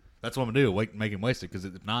pick. That's what I'm gonna do. Make him waste it because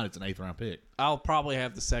if not, it's an 8th round pick. I'll probably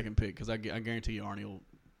have the second pick because I guarantee you Arnie will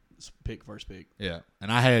pick first pick. Yeah, and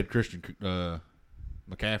I had Christian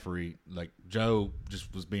McCaffrey. Like Joe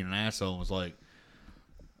just was being an asshole and was like,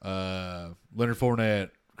 Leonard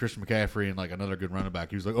Fournette, Christian McCaffrey, and like another good running back.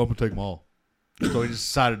 He was like, "Oh, I'm gonna take them all." So he just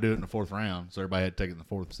decided to do it in the 4th round. So everybody had to take it in the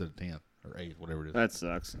 4th instead of 10th or 8th, whatever it is. That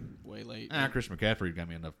sucks. Way late. Christian McCaffrey got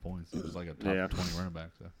me enough points. He was like a top 20 running back.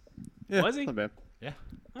 So Yeah, Was he? Not bad. yeah,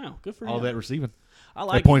 Oh, good for all him. that receiving. I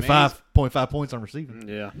like Like him, man. 0.5 points on receiving.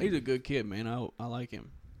 Yeah. He's a good kid, man. I like him.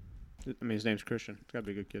 I mean, his name's Christian. He's got to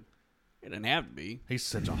be a good kid. It doesn't have to be. He's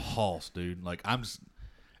such a hoss, dude. Like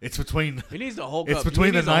it's between. He needs to Hulk It's up. between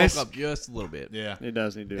he the needs to nice- Hulk up just a little bit. Yeah, He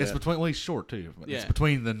does need to do it's that. between. Well, he's short too. But It's Yeah.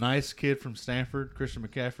 between the nice kid from Stanford, Christian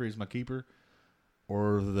McCaffrey is my keeper,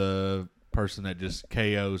 or the person that just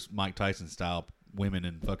KOs Mike Tyson style women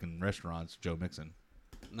in fucking restaurants, Joe Mixon.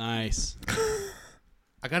 Nice.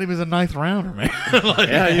 I got him as a 9th rounder, man. Like,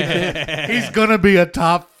 Yeah, you can. he's gonna be a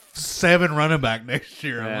top 7 running back next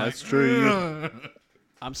year. I'm Yeah, like, that's true. "Ugh."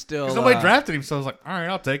 I'm still. 'Cause nobody drafted him, so I was like, all right,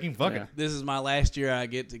 I'll take him. Fuck Yeah. it. This is my last year. I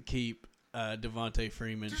get to keep Devontae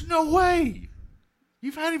Freeman. There's no way.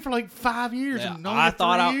 You've had him for like 5 years, Yeah, and only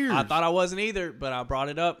 3 years. I thought I wasn't either, but I brought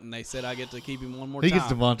it up, and they said I get to keep him one more he time.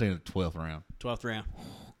 gets Devontae in the 12th round. 12th round.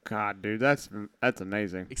 God, dude, that's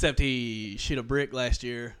amazing. Except he shit a brick last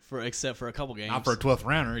year except for a couple games. Not for a 12th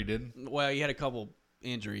rounder, he didn't. Well, he had a couple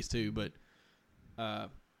injuries too, but Yeah,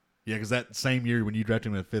 because that same year when you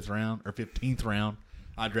drafted him in the 5th round or 15th round,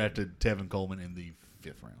 I drafted Tevin Coleman in the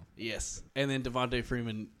 5th round. yes. And then Devontae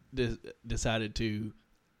Freeman decided to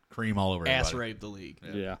Cream all over ass everybody. rape the league.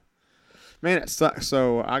 Yeah. Man, it sucks.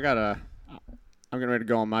 So I'm getting ready to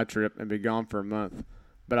go on my trip and be gone for a month.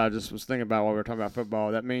 But I just was thinking about while we were talking about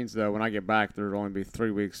football. That means, though, when I get back, there'll only be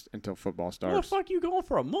 3 weeks until football Where the starts. fuck you going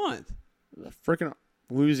for a month? Freaking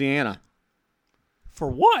Louisiana. For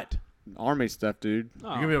what? Army stuff, dude. You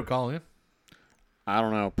gonna be able to call in? I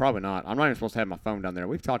don't know. Probably not. I'm not even supposed to have my phone down there.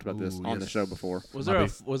 We've talked about this Ooh, on the yes. show before. Was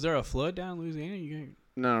Might there a flood down in Louisiana?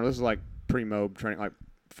 No, this is like pre-mob training, like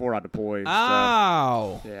before I deploy. stuff.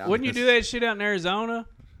 Oh. Yeah, Wouldn't you do that shit out in Arizona?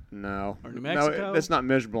 No. Or New No, Mexico? it's not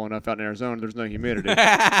miserable enough out in Arizona. There's no humidity.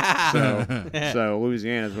 so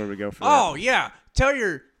Louisiana is where we go for Oh yeah. Tell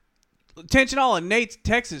your attention all of Nate's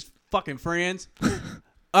Texas fucking friends.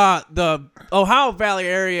 The Ohio Valley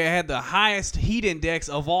area had the highest heat index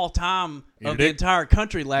of all time of the dick. entire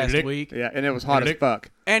country last dick. week. that. Yeah, and it was hot as Dick.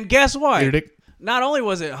 fuck. And guess what? Here, Dick. Not only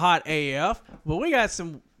was it hot AF, but we got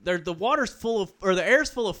the water's full of, or the air's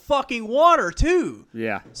full of fucking water too.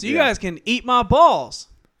 Yeah. So you yeah. guys can eat my balls.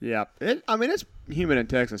 Yeah. It's humid in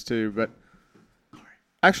Texas too, but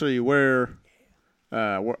actually where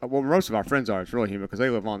most of our friends are, it's really humid because they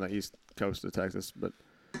live on the east coast of Texas. But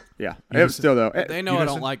yeah, it was still though. They know I don't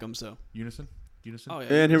Unison? like them, so. Unison? Oh yeah.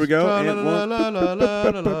 And here we go. And one-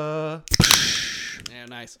 La-la-la-la-la-la. Yeah,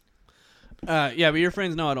 nice. Yeah, but your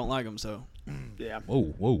friends know I don't like them, so. yeah, Whoa,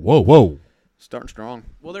 whoa, whoa, whoa. starting strong.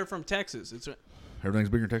 Well, they're from Texas. Everything's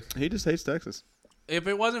bigger in Texas. He just hates Texas. If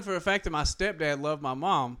it wasn't for the fact that my stepdad loved my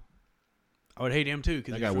mom, I would hate him too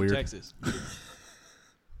because That he's got from weird. Texas.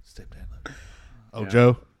 Stepdad. Oh, Yeah.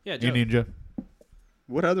 Joe? Yeah, Joe. Indian Joe?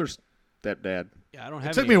 What other stepdad? Yeah, I don't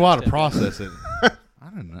have. It took any me a while other to stepdads. process it. I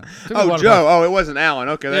don't know. It took me a while Oh, to Joe. Oh, it wasn't Alan.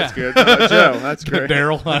 Okay, that's Yeah. good. Joe, that's great.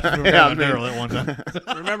 Daryl. I remember Yeah, I mean- Daryl that one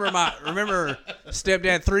time. Remember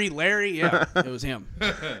stepdad 3, Larry? Yeah, it was him.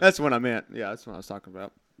 That's what I meant. Yeah, that's what I was talking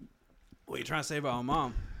about. What are you trying to say about my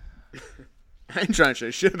mom? I ain't trying to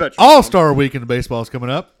say shit about you. All-Star Weekend of baseball is coming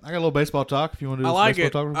up. I got a little baseball talk if you want to do I this like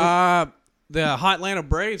baseball it. talk. Real quick. The Hot Atlanta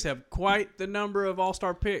Braves have quite the number of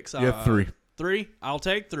All-Star picks. You have 3. 3? I'll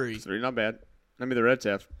take 3. 3, not bad. I mean, the Reds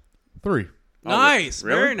have. 3. Nice.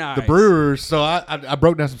 really? Very nice. The Brewers. So I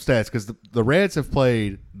broke down some stats because the Reds have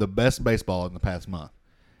played the best baseball in the past month.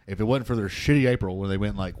 If it wasn't for their shitty April where they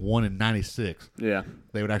went like 1-96, Yeah.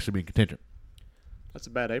 they would actually be in contention. That's a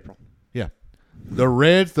bad April. Yeah. The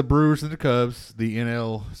Reds, the Brewers, and the Cubs, the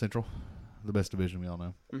NL Central, the best division we all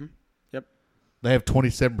know. Mm-hmm. Yep. They have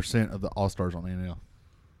 27% of the All-Stars on the NL.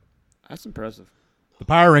 That's impressive. The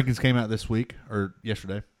power rankings came out this week, or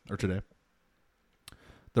yesterday, or today.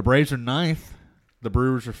 The Braves are 9th. The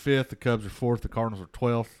Brewers are 5th. The Cubs are 4th. The Cardinals are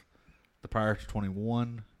 12th. The Pirates are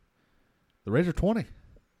 21. The Rays are 20.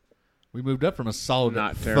 We moved up from a solid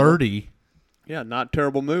Not terrible. 30. Yeah, not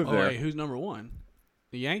terrible move Oh, there. wait, who's number 1?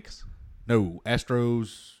 The Yanks? No,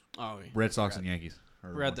 Astros, Oh, yeah. Red Sox, and Yankees.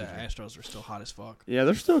 Or Forgot the 1, 2, 3. Astros are still hot as fuck. Yeah,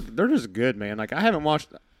 they're just good, man. Like, I haven't watched.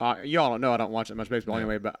 Y'all don't know I don't watch that much baseball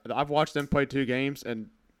anyway, but I've watched them play 2 games, and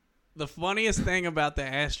The funniest thing about the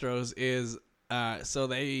Astros is, so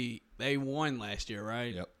they won last year,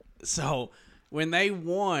 right? Yep. So when they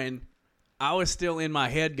won, I was still in my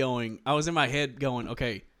head going,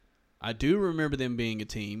 okay, I do remember them being a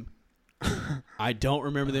team. I don't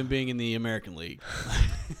remember them being in the American League.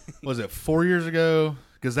 Was it 4 years ago?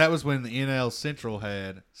 Because that was when the NL Central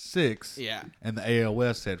had 6, Yeah. and the AL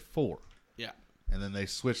West had 4. Yeah. And then they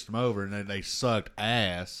switched them over, and then they sucked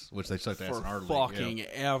ass, which they sucked ass For in our league. fucking Yeah.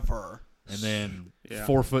 ever. And then Yeah.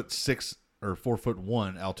 4'6" or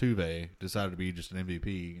 4'1" Altuve decided to be just an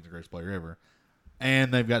MVP. He's the greatest player ever.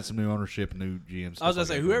 And they've got some new ownership, new GMs. I was going to stuff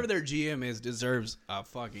say, like whoever that. their GM is deserves a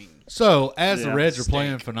fucking... So, as the Yeah. Reds are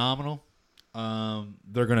playing Steak. phenomenal,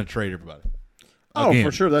 they're going to trade everybody. oh, Again,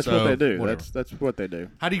 for sure, that's so, what they do. whatever. That's what they do.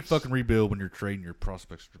 How do you fucking rebuild when you're trading your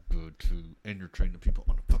prospects are good too, and you're trading the people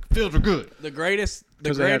on the fucking field are good? The greatest... The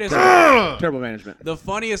 'Cause they have greatest... terrible management. The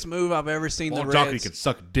funniest move I've ever seen Well, the Jockey Reds... can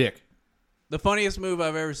suck a dick. The funniest move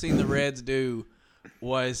I've ever seen the Reds do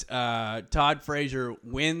was Todd Frazier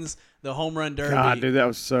wins the home run derby God, dude, that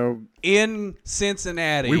was so. in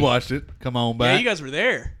Cincinnati. We watched it. Come on Yeah, back. you guys were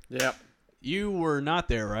there. Yep. You were not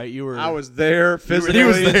there, right? You were. I was there you were physically. He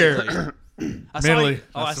was there. physically. I saw Mentally. you,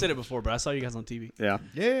 I said it before, but I saw you guys on TV. Yeah.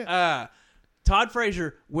 Yeah. Todd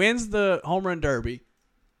Frazier wins the home run derby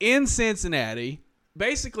in Cincinnati.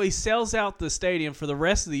 Basically sells out the stadium for the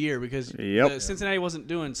rest of the year because Yep. Cincinnati wasn't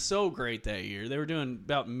doing so great that year. They were doing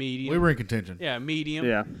about medium. We were in contention. Yeah, medium.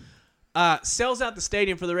 Yeah. Sells out the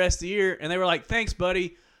stadium for the rest of the year, and they were like, "Thanks,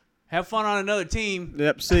 buddy. Have fun on another team."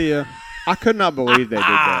 Yep. See ya. I could not believe they did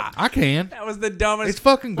that. I can. That was the dumbest. It's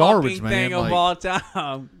fucking garbage, fucking man. thing of Like- all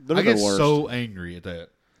time. They're I the get worst. so angry at that.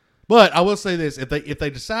 But I will say this: if they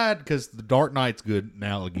decide, because the Dark Knight's good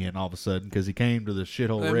now again, all of a sudden, because he came to the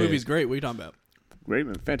shithole That Reds, movie's great. What are you talking about? Great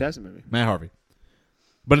movie. Fantastic movie. Matt Harvey.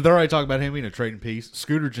 But they're already talking about him being a trading piece.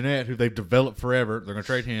 Scooter Gennett, who they've developed forever, they're going to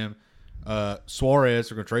trade him. Suarez,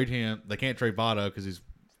 they're going to trade him. They can't trade Votto because his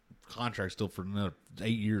contract's still for another 8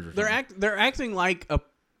 years or something. They're acting like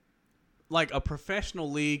a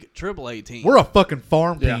professional league AAA team. We're a fucking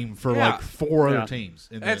farm Yeah. team for Yeah. like 4 Yeah. other teams.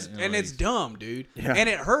 In That's the and it's league. dumb, dude. Yeah. And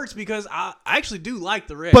it hurts because I actually do like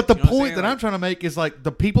the Reds. But the you know what I'm point saying? that Like, I'm trying to make is like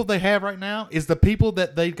the people they have right now is the people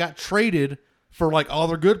that they got traded for like all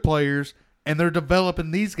their good players, and they're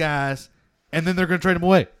developing these guys, and then they're going to trade them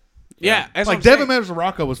away. yeah, that's Like what I'm Devin saying.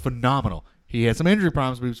 Mazzaracco was phenomenal. He had some injury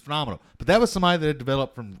problems, but he was phenomenal. But that was somebody that had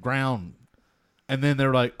developed from ground, and then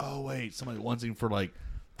they're like, oh wait, somebody wants him for like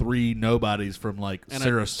 3 nobodies from like And a-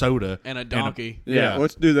 Sarasota and a donkey. Yeah.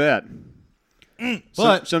 Let's do that.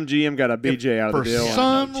 But some GM got a BJ out of for the deal.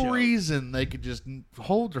 some No joke. reason they could just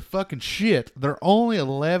hold their fucking shit. They're only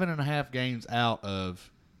 11 and a half games out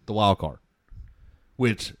of the wild card,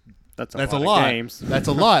 which That's a that's lot a of lot. games. That's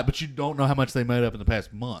a lot, but you don't know how much they made up in the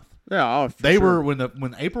past month. Yeah. Oh, for They sure. were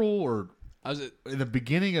when April or I was at, in the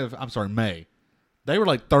beginning of May, they were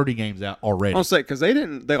like 30 games out already. I'll say because they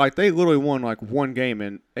didn't. They literally won like 1 game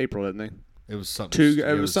in April, didn't they? It was something.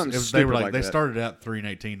 It was something They stupid were like, like they that. started out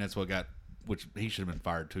 3-18. That's what got. Which he should have been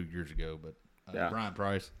fired 2 years ago. But Yeah. Brian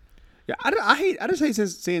Price. Yeah, I just hate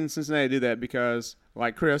seeing Cincinnati do that because,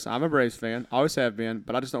 like Chris, I'm a Braves fan, always have been,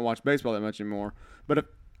 but I just don't watch baseball that much anymore. But if,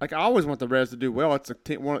 I always want the Reds to do well. It's a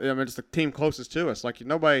team. It's the team closest to us. Like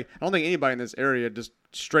nobody, I don't think anybody in this area just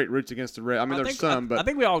straight roots against the Reds. I mean, there's some, but I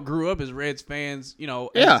think we all grew up as Reds fans, you know,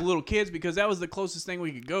 Yeah. as little kids because that was the closest thing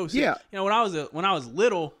we could go. So, Yeah. You know, when I was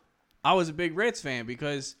little, I was a big Reds fan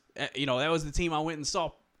because you know that was the team I went and saw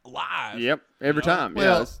live. yep, every You know? time.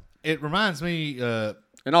 Well, yeah, it reminds me.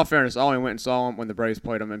 In all fairness, I only went and saw them when the Braves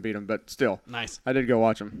played them and beat them, but still, Nice. I did go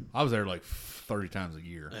watch them. I was there like 30 times a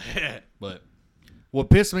year. But what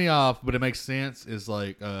pissed me off, but it makes sense, is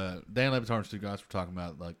like Dan Levitar and Stu Goss were talking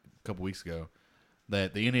about like a couple weeks ago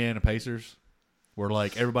that the Indiana Pacers were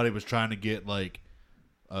like everybody was trying to get like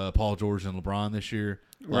Paul George and LeBron this year.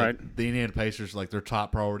 Like, Right. The Indiana Pacers, like their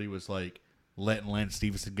top priority was like letting Lance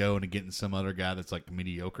Stevenson go and getting some other guy that's like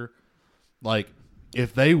mediocre. Like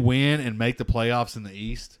if they win and make the playoffs in the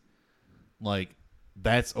East, like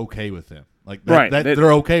that's okay with them. Like that, Right.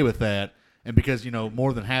 they're okay with that. And because,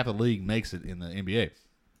 more than half the league makes it in the NBA.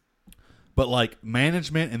 But, like,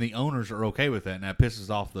 management and the owners are okay with that. And that pisses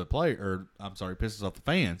off the pisses off the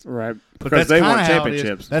fans. Right. But Because that's they kinda want how it is.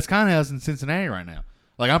 championships. That's kind of how it's in Cincinnati right now.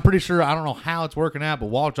 Like, I'm pretty sure, I don't know how it's working out, but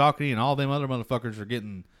Walt Jocketty and all them other motherfuckers are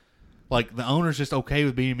getting, like, the owner's just okay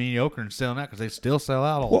with being mediocre and selling out because they still sell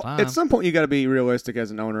out all the time. At some point, you got to be realistic as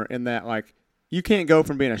an owner in that, like, you can't go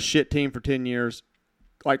from being a shit team for 10 years,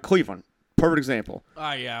 like Cleveland, perfect example,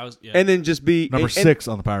 Oh yeah, yeah. and then just be Number 6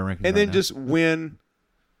 on the power rankings. and right then now. just win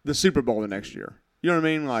the Super Bowl the next year. You know what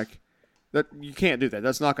I mean? Like that, you can't do that.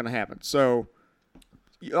 That's not going to happen. So,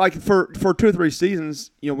 like for 2 or 3 seasons,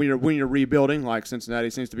 when you're rebuilding, like Cincinnati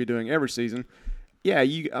seems to be doing every season. Yeah,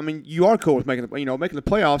 you are cool with making making the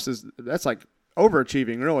playoffs that's like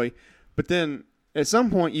overachieving really, but then at some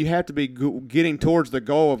point you have to be getting towards the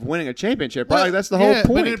goal of winning a championship. Right? Like, that's the whole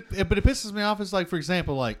point. But it pisses me off. Is like, for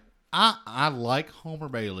example, like I like Homer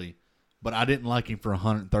Bailey, but I didn't like him for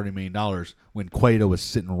 $130 million when Cueto was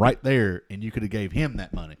sitting right there, and you could have gave him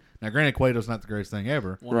that money. Now, granted, Cueto's not the greatest thing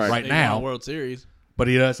ever right They now, won a World Series. but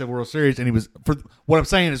he does have World Series, and he was. For what I'm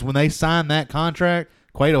saying is, when they signed that contract,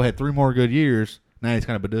 Cueto had 3 more good years. Now he's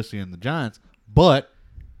kind of Badusi in the Giants, but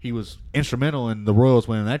he was instrumental in the Royals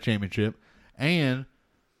winning that championship. And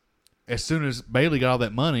as soon as Bailey got all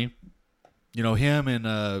that money, him and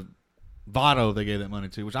Votto, they gave that money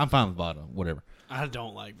to, which I'm fine with Votto, whatever. I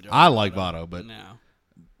don't like. I like Votto, but no.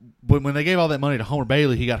 when they gave all that money to Homer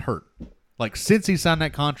Bailey, he got hurt. Like, since he signed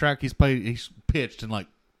that contract, he's pitched in like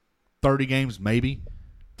 30 games, maybe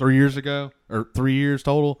 3 years ago, or 3 years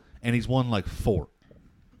total, and he's won like 4.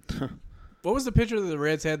 What was the picture that the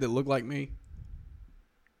Reds had that looked like me?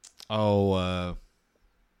 Oh,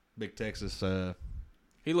 Big Texas.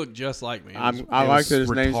 He looked just like me. I like that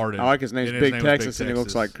his name. retarded. I like his name's And his Big name was Texas, Big and he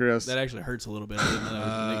looks Texas. like Chris. That actually hurts a little bit. I didn't know that was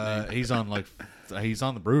a nickname. He's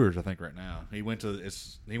on the Brewers, I think, right now. He won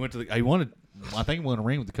a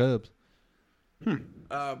ring with the Cubs.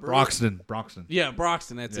 Broxton. Yeah,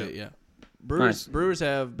 Broxton. That's Yeah. it. Yeah. Nice. Brewers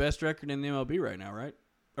have best record in the MLB right now, right?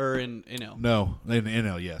 Or in NL. No, in the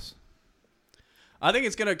NL, yes. I think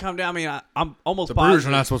it's going to come down. I mean, I'm almost The positive. Brewers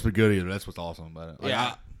are not supposed to be good either. That's what's awesome about it. Like,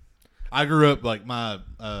 Yeah. I grew up, like, my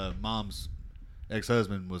mom's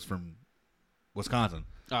ex-husband was from Wisconsin.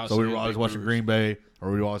 Oh, so we you're were a always big watching Brewers. Green Bay,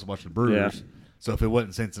 or we were always watching the Brewers. Yeah. So if it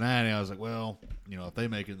wasn't Cincinnati, I was like, well, if they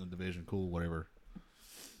make it in the division, cool, whatever.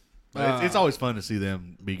 But it's always fun to see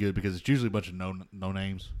them be good because it's usually a bunch of no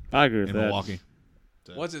names I agree with in that. Milwaukee.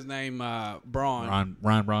 What's his name? Braun.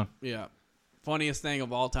 Ryan Braun. Yeah. Funniest thing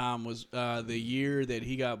of all time was the year that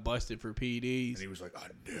he got busted for PEDs. And he was like, I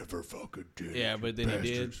never fucking did. Yeah, but then he did.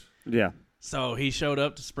 bastards. Yeah. So he showed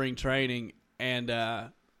up to spring training, and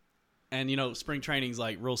spring training's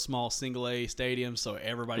like real small single A stadium, so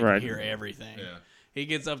everybody Right. can hear everything. Yeah. He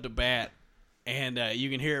gets up to bat, and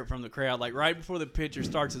you can hear it from the crowd. Like right before the pitcher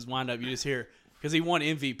starts his windup, you just hear, because he won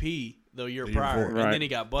MVP the year The year prior, before. and Right. then he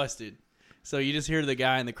got busted. So you just hear the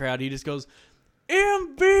guy in the crowd. He just goes,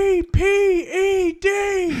 MVPED.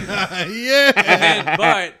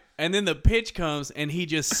 Yeah. And then the pitch comes, and he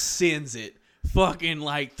just sends it. Fucking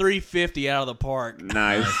like 350 out of the park.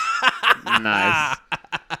 Nice. Nice.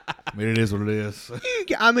 I mean, it is what it is.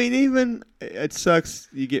 I mean, even it sucks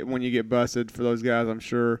when you get busted for those guys, I'm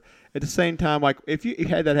sure. At the same time, like if you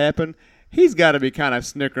had that happen, he's got to be kind of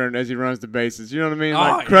snickering as he runs the bases. You know what I mean?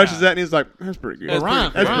 Like crushes that, and he's like, "That's pretty good." That's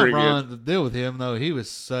Ryan pretty Braun, the deal with him though, he was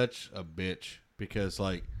such a bitch because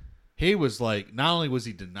like he was like, not only was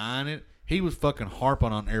he denying it, he was fucking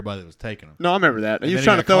harping on everybody that was taking him. No, I remember that. And he And was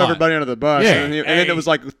then trying he to got throw caught. everybody under the bus. Yeah. And then it was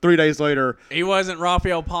like 3 days later. He wasn't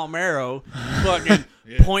Rafael Palmeiro fucking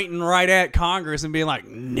pointing right at Congress and being like,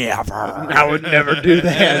 never. I would never do And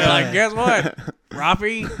that. like, guess what?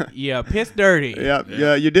 Rafi, you pissed dirty.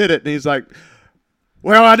 Yeah, you did it. And he's like,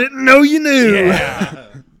 well, I didn't know you knew. Yeah.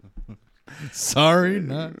 Sorry,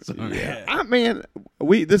 not sorry. Yeah. I mean,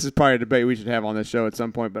 this is probably a debate we should have on this show at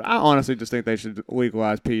some point, but I honestly just think they should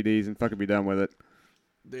legalize PEDs and fucking be done with it.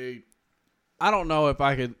 Dude, I don't know if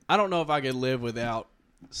I could live without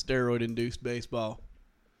steroid induced baseball.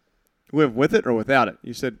 Live with it or without it?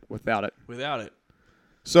 You said without it. Without it.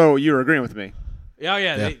 So you're agreeing with me? Yeah,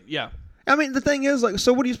 Yeah. yeah. I mean, the thing is, like,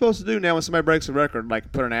 so what are you supposed to do now when somebody breaks a record?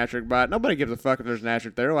 Like, put an asterisk by it? Nobody gives a fuck if there's an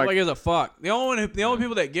asterisk there. Like, Nobody gives a fuck. The only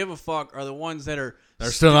people that give a fuck are the ones that are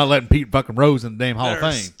They're still not letting Pete fucking Rose in the damn Hall that of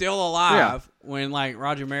are Fame. still alive when like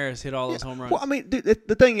Roger Maris hit all those home runs. well, I mean, dude,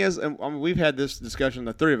 the thing is, and I mean, we've had this discussion,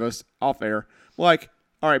 the three of us, off air. Like,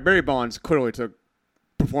 all right, Barry Bonds clearly took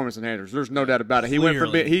performance enhancers. There's no doubt about it. He went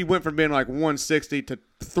from being like 160 to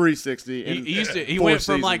 360. And He went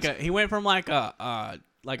from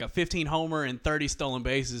like a 15 homer and 30 stolen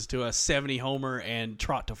bases to a 70 homer and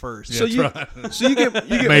trot to first. So you get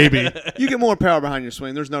Maybe. you get more power behind your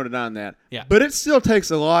swing. There's no denying that. Yeah. But it still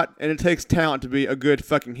takes a lot, and it takes talent to be a good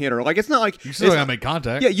fucking hitter. Like, it's not like You still it's- gotta make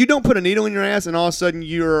contact. Yeah, you don't put a needle in your ass, and all of a sudden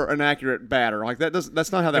you're an accurate batter. Like that's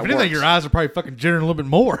not how that If works. anything, your eyes are probably fucking jittering a little bit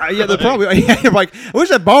more. Yeah, they're probably. Yeah, you're like, I wish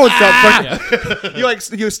that ball would stop.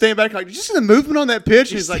 Fucking, you stand back like, did you see the movement on that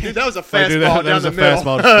pitch? He's like, dude, that was a Like, dude, fastball that down was the a middle.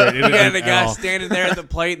 fastball straight. It didn't And the at guy all. standing there at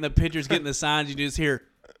the plate and the pitcher's getting the signs, you just hear,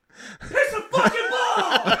 "It's a fucking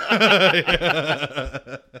ball!"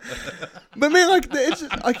 But man, like, it's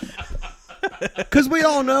just, like, because we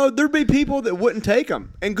all know there'd be people that wouldn't take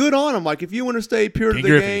them, and good on them. Like, if you want to stay pure King to the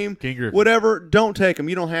Griffey. game, King Griffey. whatever, don't take them.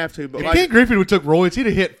 You don't have to. But If like, Ken Griffey would took roids, he'd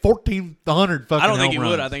have hit 1,400 fucking I don't think he home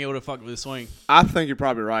would. runs. I think it would have fucked with his swing. I think you're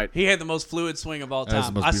probably right. He had the most fluid swing of all That was the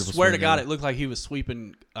time. most I beautiful swear to swing God, ever. it looked like he was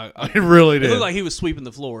sweeping. It really It did. looked like he was sweeping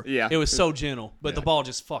the floor. Yeah. It was so gentle, but the ball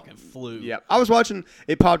just fucking flew. Yeah, I was watching.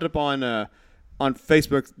 It popped up on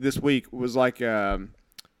Facebook this week. It was like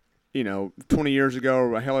 20 years ago,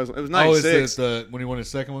 or hell, it was oh, 96. is it when he won his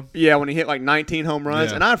second one? Yeah, when he hit like 19 home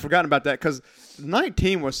runs, Yeah. and I had forgotten about that because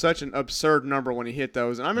 19 was such an absurd number when he hit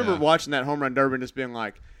those. And I remember Yeah. watching that home run derby and just being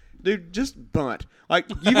like, dude, just bunt. Like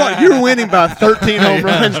you're winning by 13 home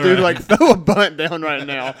runs, dude. right. Like throw a bunt down right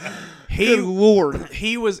now. Good Lord.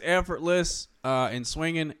 He was effortless in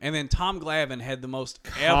swinging, and then Tom Glavine had the most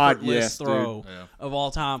God, effortless yes, throw dude. Yeah. of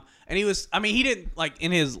all time. And he was, I mean, he didn't like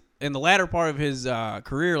in the latter part of his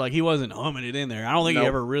career, like he wasn't humming it in there. I don't think he Nope.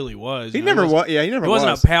 ever really was. He You know, never was. Yeah, he never He was.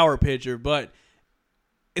 wasn't a power pitcher, but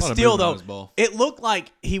it's Lot of still movement on though. his ball. It looked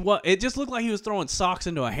like he was. It just looked like he was throwing socks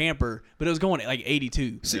into a hamper, but it was going at like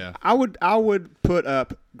 82. See, Yeah. I would put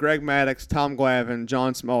up Greg Maddux, Tom Glavine,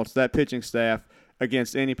 John Smoltz, that pitching staff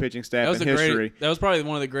against any pitching staff That was in the history. greatest. That was probably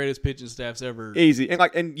one of the greatest pitching staffs ever. Easy.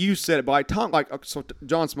 And you said it, but like John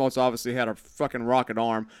Smoltz obviously had a fucking rocket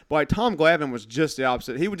arm, but like Tom Glavine was just the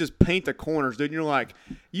opposite. He would just paint the corners, dude. And you're like,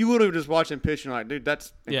 you literally just watch him pitch and you're like, dude,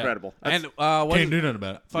 that's incredible. That's, And what Can't do nothing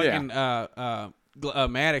about it. fucking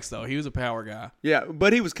Maddox though, he was a power guy. yeah,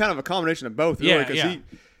 but he was kind of a combination of both, really, Yeah, because yeah.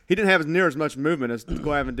 he didn't have near as much movement as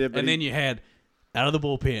Glavine did. But And then you had out of the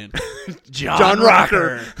bullpen, John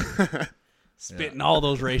Rocker. spitting all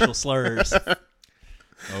those racial slurs.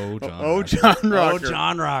 Oh, John. Oh, Rocker. John Oh, Rocker.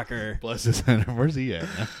 John Rocker. Bless his heart. Where's he at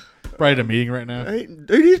now? Probably at a meeting right now. Hey,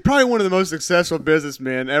 dude, he's probably one of the most successful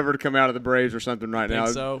businessmen ever to come out of the Braves or something right now.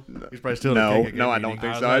 Think so? He's probably still No, at a KKK no, I meeting. don't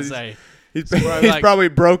think I was so. about to He's- say, He's, probably he's like- probably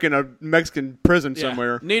broke in a Mexican prison yeah.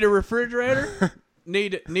 somewhere. Need a refrigerator?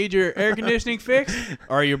 Need your air conditioning fixed?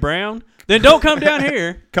 Are you brown? Then don't come down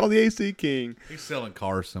here. Call the AC King. He's selling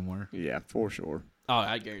cars somewhere. Yeah, for sure. Oh,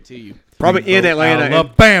 I guarantee you. Probably in Atlanta and,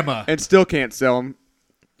 Alabama. and still can't sell them.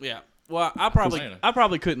 Yeah. Well, I Atlanta.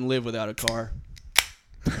 probably couldn't live without a car.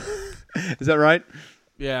 Is that right?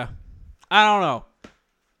 Yeah. I don't know.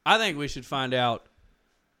 I think we should find out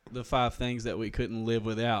the 5 things that we couldn't live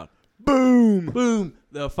without. Boom. Boom.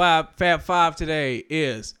 The Fab 5 today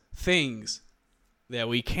is things that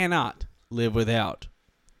we cannot live without.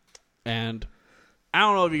 And I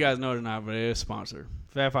don't know if you guys know it or not, but it is sponsored.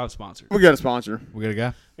 Fab 5 sponsored. We got a sponsor. We got a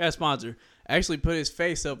guy. Got a sponsor. Actually put his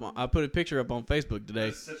face up. I put a picture up on Facebook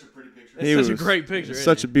today. Such a pretty picture. It's such a great picture. isn't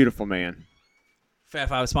Such it? a beautiful man. Fab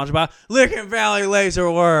 5 is sponsored by Licking Valley Laser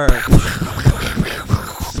Works.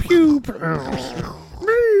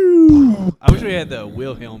 I wish we had the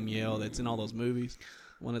Wilhelm yell that's in all those movies.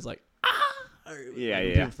 One that's like, ah! Or Yeah, when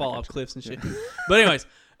yeah. people fall off cliffs and shit. But anyways,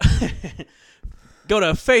 go to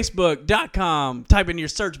Facebook.com, type in your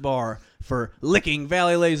search bar for Licking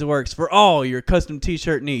Valley Laser Works for all your custom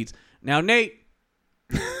t-shirt needs. Now, Nate,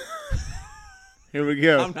 Here we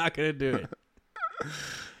go. I'm not going to do it.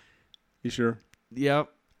 You sure? Yep.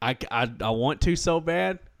 I want to so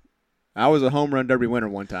bad. I was a home run derby winner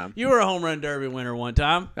one time. You were a home run derby winner one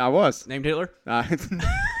time. I was. Named Hitler?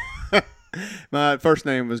 My first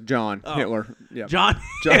name was John Oh. Hitler. Yeah. John.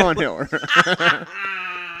 John Hitler.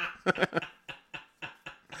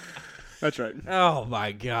 That's right. Oh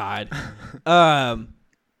my God.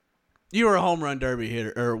 You were a home run derby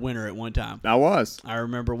hitter or winner at one time. I was. I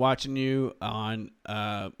remember watching you on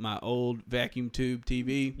my old vacuum tube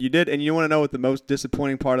TV. You did, and you want to know what the most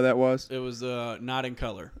disappointing part of that was? It was not in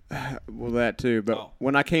color. Well, that too. But Oh.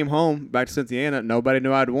 when I came home back to Cynthiana, nobody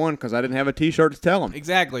knew I'd won because I didn't have a T-shirt to tell them.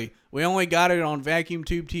 Exactly. We only got it on vacuum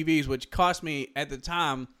tube TVs, which cost me at the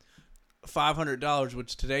time $500,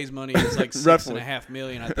 which today's money is like Roughly. $6.5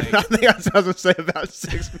 million, I think. I think I was going to say about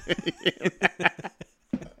 $6 million.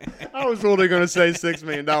 I was really going to say $6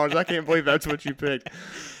 million. I can't believe that's what you picked.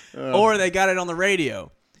 Or they got it on the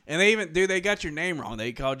radio. And they got your name wrong.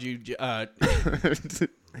 They called you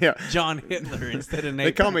Yeah. John Hitler instead of Nate.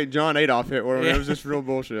 They called me John Adolf Hitler. Yeah. It was just real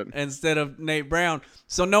bullshit. instead of Nate Brown.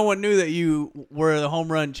 So no one knew that you were the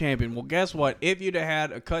home run champion. Well, guess what? If you'd have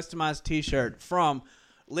had a customized T-shirt from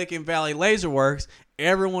Licking Valley Laser Works,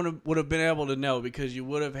 everyone would have been able to know because you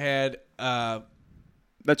would have had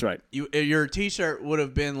That's right. your T-shirt would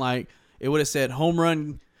have been like, it would have said home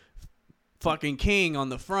run fucking king on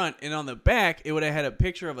the front, and on the back it would have had a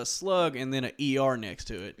picture of a slug and then an ER next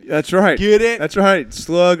to it. That's right. Get it? That's right.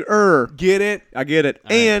 Slug-er. Get it? I get it.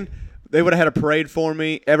 All And they would have had a parade for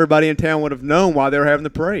me. Everybody in town would have known why they were having the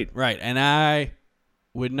parade. Right, and I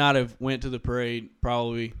would not have went to the parade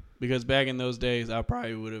probably because back in those days I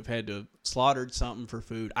probably would have had to have slaughtered something for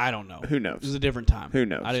food. I don't know. Who It was knows? a different time. Who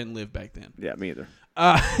knows? I didn't live back then. Yeah, me either.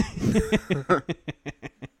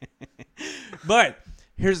 But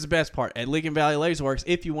here's the best part. At Licking Valley Laser Works,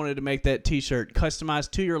 if you wanted to make that T-shirt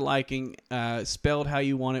customized to your liking, spelled how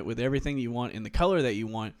you want it, with everything you want, in the color that you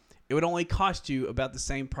want, it would only cost you about the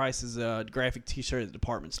same price as a graphic T-shirt at the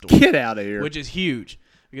department store. Get out of here. Which is huge.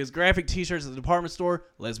 Because graphic T-shirts at the department store,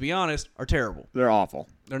 let's be honest, are terrible. They're awful.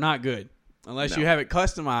 They're not good. Unless No. you have it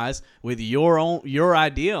customized with your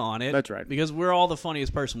idea on it. That's right. Because we're all the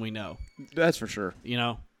funniest person we know. That's for sure. You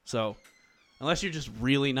know? So, unless you're just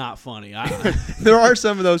really not funny. There are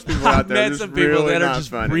some of those people out I've there met just some people really that are not just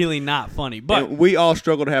funny. really not funny. But And we all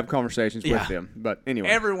struggle to have conversations Yeah. with them. But anyway,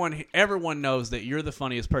 everyone knows that you're the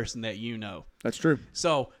funniest person that you know. that's true.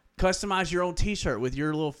 So customize your own T-shirt with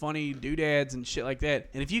your little funny doodads and shit like that.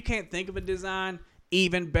 And if you can't think of a design,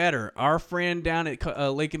 even better. Our friend down at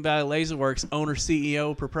Licking Valley Laser Works, owner,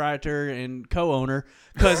 CEO, proprietor, and co-owner,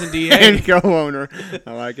 Cousin DA. And co-owner.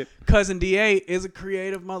 I like it. Cousin DA is a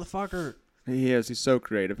creative motherfucker. He is. He's so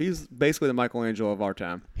creative. He's basically the Michelangelo of our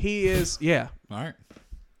time. He is, yeah, All right.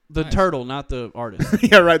 the Nice. turtle, not the artist.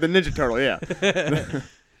 Yeah, right. The Ninja Turtle. Yeah.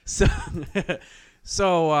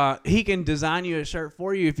 So he can design you a shirt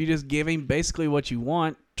for you if you just give him basically what you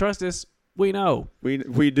want. Trust us, we know.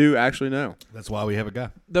 We do actually know. That's why we have a guy.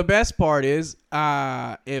 The best part is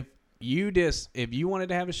if you wanted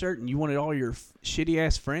to have a shirt and you wanted all your shitty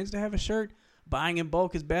ass friends to have a shirt, buying in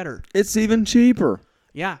bulk is better. It's even cheaper.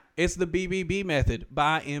 Yeah, it's the BBB method.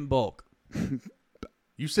 Buy in bulk.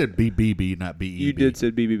 You said BBB, not BEB. You did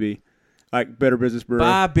say BBB. Like Better Business Bureau.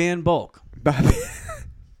 Buy bin bulk. Buy-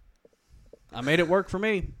 I made it work for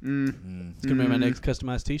me. It's gonna be my next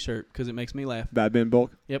customized T-shirt because it makes me laugh. Buy Ben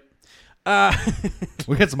Bulk. Yep.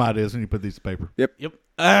 We got some ideas when you put these to paper. Yep.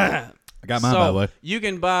 I got mine, by the way. You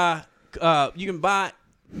can buy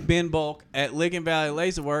bin bulk at Licking Valley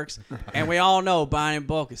Laser Works, and we all know buying in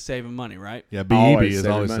bulk is saving money, right? Yeah, BEB Always is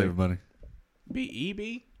saving always money. saving money.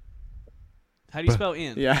 BEB. How do you spell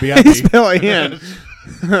in? Yeah. B.I.B. He spell it in.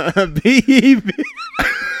 B-E-B.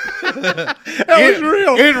 That was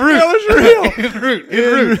real. En route. That was real. En route. En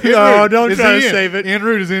En route. route. Oh, don't It's try in. to save it. En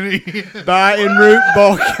route is in it. Buy en route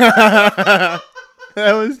bulk.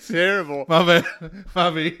 That was terrible. My bad. My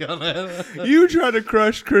bad on that. You tried to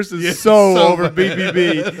crush Chris's Yes, soul so over bad.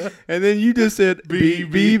 BBB, and then you just said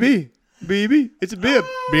BBB. BB. It's a bib.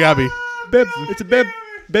 BIB. Bib. It's a bib.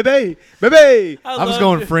 Bebe. Bebe. I was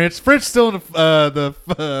going French. French still in the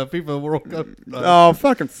FIFA World Cup. Oh,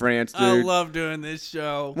 fucking France, I dude. love doing this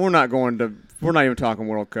show. We're not even talking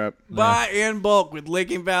World Cup. Buy in bulk with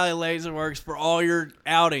Licking Valley Laser Works for all your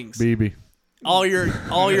outings, BB. all your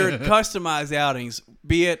customized outings,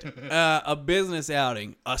 be it a business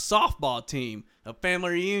outing, a softball team, a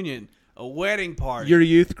family reunion, a wedding party, Your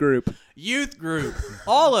youth group. youth group,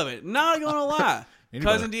 all of it. Not gonna lie,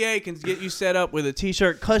 Anybody. Cousin DA can get you set up with a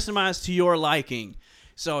T-shirt customized to your liking.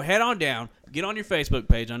 So head on down, get on your Facebook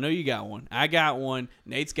page. I know you got one. I got one.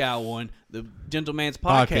 Nate's got one. The Gentleman's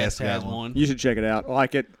Podcast Podcast got has one. one. You should check it out.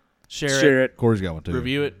 Like it. Share it. Corey's got one too.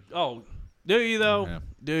 Review it. Oh, do you though? Yeah.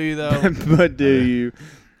 Do you though? But do you?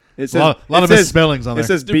 It A says, lot it of says, misspellings on It there.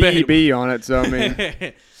 says Debatable. BEB on it, so I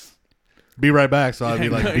mean, Be right back. So I'd be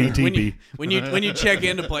like BTB. when you check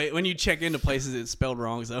into places, it's spelled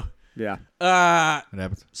wrong. So yeah. It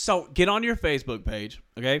happens. so get on your Facebook page,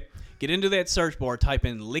 okay? Get into that search bar, type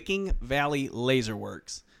in Licking Valley Laser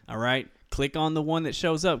Works. All right? Click on the one that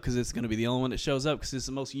shows up because it's going to be the only one that shows up because it's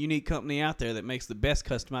the most unique company out there that makes the best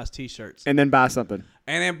customized T-shirts. And then buy something.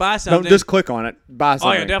 And then buy something. Don't just click on it. Buy Oh,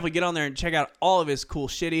 something. yeah, definitely get on there and check out all of his cool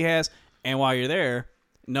shit he has. And while you're there,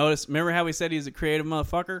 remember how we said he's a creative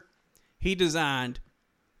motherfucker? He designed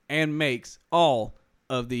and makes all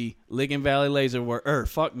of the Licking Valley Laser Work,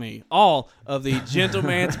 all of the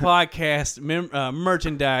Gentleman's Podcast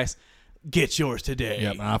merchandise. Get yours today.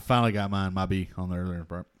 Yep, and I finally got mine. Might be on the earlier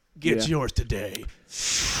part. Get yours today. I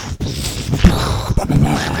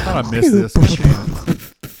thought I missed this.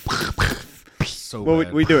 So Well,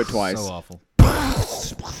 bad. we do it twice. So awful.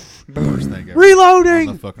 Worst thing ever. Reloading.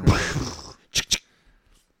 On the fucking record.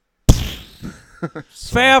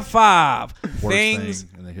 Fab Five Worst things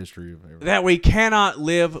thing in the history of everything. that we cannot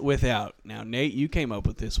live without. Now, Nate, you came up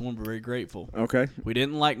with this one. We're very grateful. Okay. We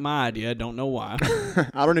didn't like my idea. Don't know why.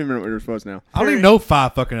 I don't even know what you're supposed to now. I don't even know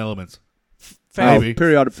 5 fucking elements. Fab, Maybe.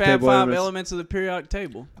 Periodic Fab table Five elements. elements of the periodic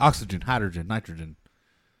table. Oxygen, hydrogen, nitrogen.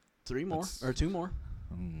 3 more That's- or 2 more.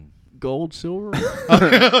 Gold, silver.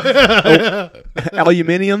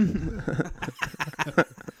 Aluminium.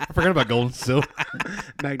 I forgot about gold and silver.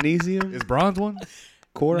 Magnesium. Is bronze one?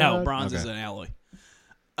 Chloride. No, bronze is Okay. an alloy.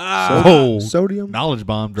 Oh, Sodium. knowledge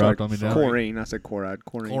bomb dropped Sorry, on me now. Chlorine. I said chloride.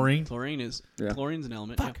 Chlorine. Chlorine, Chlorine's an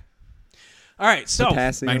element. Yeah. All right, so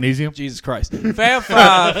Potassium. magnesium. Jesus Christ, Fab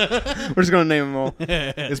Five. We're just gonna name them all.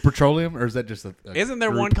 Is petroleum or is that just a Isn't there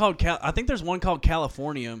group? one called I think there's one called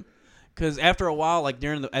Californium, because after a while, like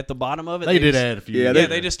at the bottom of it, They did just, add a few. Yeah,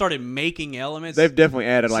 they just started making elements. They've definitely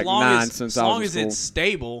added as like long 9 as, since as I long was as in it's school.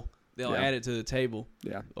 stable, they'll Yeah. add it to the table.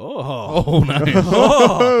 Yeah. Oh, Oh, nice.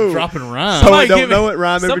 Oh. Dropping rhymes. Somebody don't know it,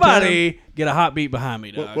 rhyme every somebody get a hot beat behind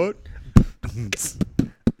me, dog. What?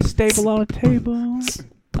 Stable on a table.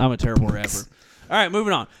 I'm a terrible rapper. All right,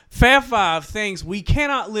 moving on. Fab Five things we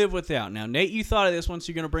cannot live without. Now, Nate, you thought of this one, so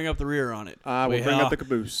you're going to bring up the rear on it. I will bring up the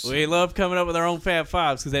caboose. We love coming up with our own Fab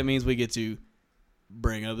Fives because that means we get to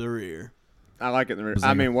bring up the rear. I like it. I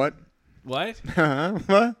Bazinga. mean, what? What?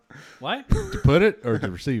 What? What? To put it or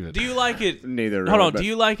to receive it? Do you like it? Neither. Hold really, on. but- Do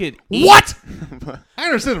you like it? What? I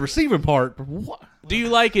understand the receiving part, but what? Do you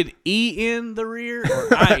like it E in the rear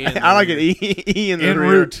or I in the I like rear? it E in the En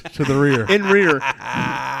rear. route to the rear. In rear.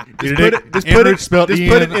 Your put dick. it- just En put it- route spelled just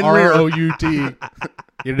put it in rear. ENROUT.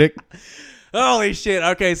 Your dick. Holy shit.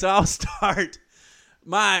 Okay, so I'll start.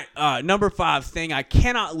 My number 5 thing I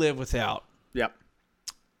cannot live without. Yep.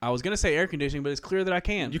 I was going to say air conditioning, but it's clear that I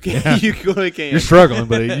can. You can. You really can. You're struggling,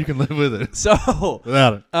 but you can live with it So,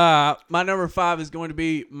 without it. my number 5 is going to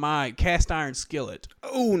be my cast iron skillet.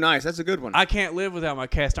 Oh, nice. That's a good one. I can't live without my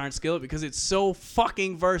cast iron skillet because it's so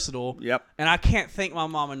fucking versatile. Yep. And I can't thank my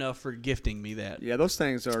mom enough for gifting me that. Yeah, those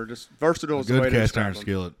things are just versatile. Is the way Good to cast describe iron them.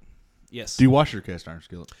 skillet. Yes. Do you wash your cast iron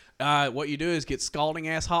skillet? What you do is get scalding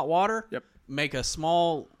ass hot water. Yep. Make a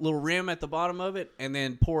small little rim at the bottom of it, and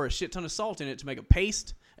then pour a shit ton of salt in it to make a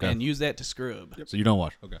paste, Okay. and use that to scrub. So you don't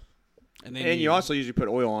wash. Okay. And then And you also usually put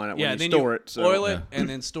oil on it when you then store it. So oil it Yeah. and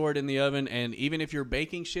then store it in the oven. And even if you're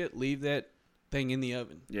baking shit, leave that thing in the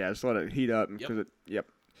oven. yeah, just let it heat up Yep. because it. Yep.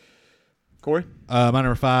 Corey. My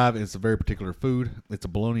number 5 is a very particular food. It's a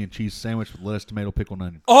bologna and cheese sandwich with lettuce, tomato, pickle, and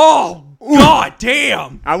onion. Oh god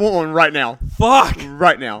damn! I want one right now. Fuck!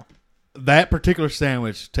 Right now. That particular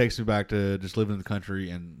sandwich takes me back to just living in the country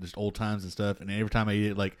and just old times and stuff. And every time I eat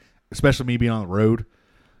it, like especially me being on the road,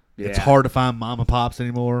 it's Yeah. hard to find mom and pops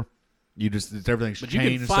anymore. Everything's But you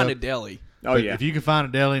changed can and find stuff. a deli. Oh But yeah. if you can find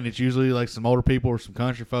a deli and it's usually like some older people or some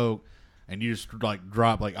country folk, and you just like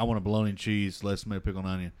drop like I want a bologna and cheese, lettuce, tomato, pickle, and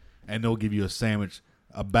onion, and they'll give you a sandwich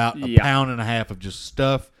about a Yeah. pound and a half of just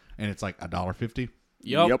stuff, and it's like $1.50,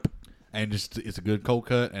 Yep. and just it's a good cold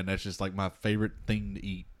cut, and that's just like my favorite thing to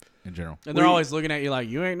eat in general. And they're always looking at you like,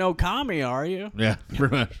 you ain't no commie, are you? Yeah,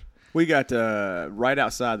 pretty much. We got right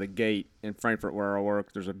outside the gate in Frankfurt where I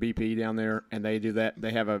work. There's a BP down there, and they do that.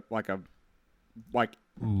 They have a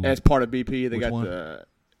Ooh. as part of BP. They Which got one? the.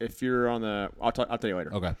 If you're on the, I'll tell you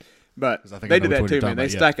later. Okay. But 'Cause I think I they know do which that one too, you're man. They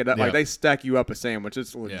talking about. stack it up Yeah. like they stack you up a sandwich.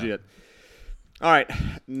 It's legit. All right,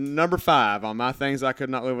 number 5 on my things I could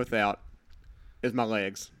not live without is my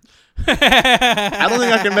legs. I don't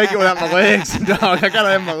think I can make it without my legs, dog. I gotta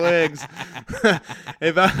have my legs.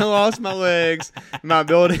 If I lost my legs, my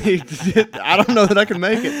ability, I don't know that I can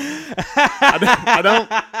make it. I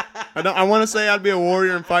don't. I want to say I'd be a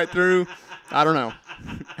warrior and fight through. I don't know.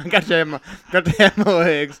 I got to have my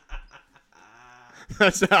legs.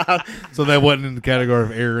 That's So that wasn't in the category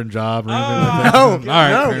of error and job or anything like that. No, All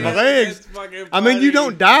right, no, fair my enough. legs. It's fucking I mean, you funny.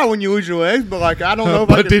 don't die when you lose your legs, but like I don't know if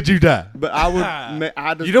I But could, did you die? But I would.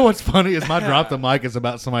 I just, You know what's funny is my drop the mic is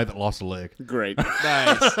about somebody that lost a leg. great.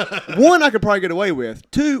 Nice. One, I could probably get away with.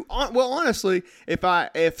 Two, well, honestly,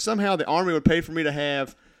 if somehow the army would pay for me to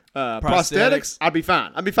have prosthetics, I'd be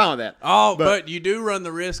fine. I'd be fine with that. Oh, But- but you do run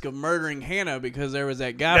the risk of murdering Hannah because there was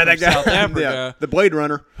that guy Yeah, from that guy, South Africa yeah, the Blade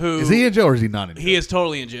Runner. who Is he in jail or is he not in jail? he is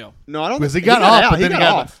totally in jail. No, I don't. Because he think- got off, out. but then he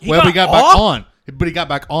got off. well, he got got back off? on. But he got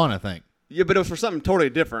back on, I think. Yeah, but it was for something totally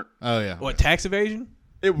different. Oh yeah. What, tax evasion?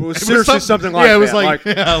 It was It was seriously something like yeah, it was that. like,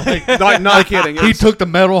 yeah, like like not kidding. It he was- took the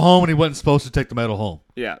metal home and he wasn't supposed to take the metal home.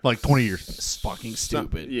 yeah, Like 20 years. It's fucking some-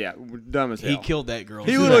 stupid. Yeah, dumb as hell. He killed that girl.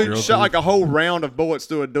 He that literally girl, shot too. like a whole round of bullets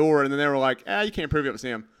through a door, and then they were like, you can't prove it was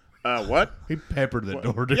him. What? He peppered the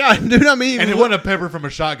door. Dude. Yeah, dude. I mean, And it wasn't a pepper from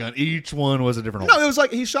a shotgun. Each one was a different no, hole. it was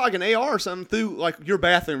like he shot like an AR or something through like your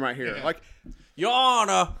bathroom right here. Like, Your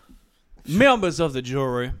Honor, members of the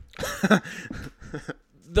jury,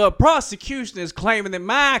 the prosecution is claiming that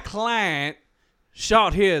my client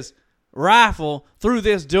shot his rifle through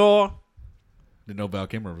this door. Didn't know Val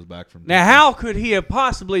Kilmer was back from. Now, how could he have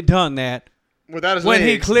possibly done that without his when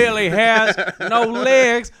he legs. clearly has no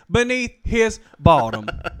legs beneath his bottom?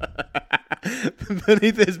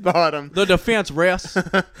 beneath his bottom. The defense rests.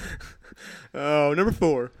 Oh, number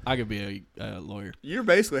 4. I could be a lawyer. You're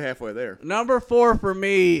basically halfway there. Number 4 for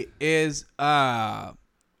me is All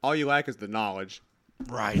you lack is the knowledge.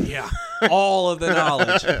 right, yeah, all of the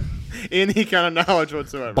knowledge. Any kind of knowledge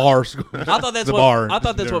whatsoever. bar school. I thought that's The what bar I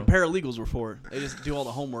thought in that's what paralegals were for. They just do all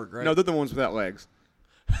the homework, right? No, they're the ones without legs.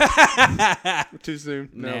 Too soon.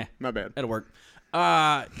 No, Nah. my bad. That'll work.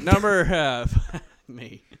 Number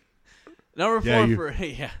me. Number 4 Yeah, you. for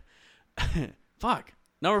yeah. Fuck.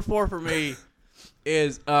 Number 4 for me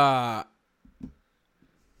is I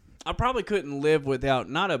probably couldn't live without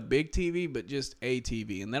not a big TV, but just a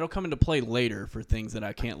TV, and that'll come into play later for things that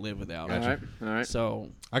I can't live without. All right, all right.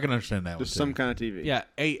 So I can understand that Just one. some kind of TV. yeah,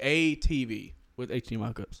 a TV with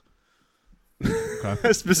HDMI hookups.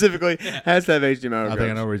 Okay. Specifically, has to have HDMI. I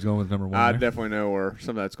think I know where he's going with number 1. I there. definitely know where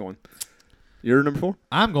some of that's going. You're number 4?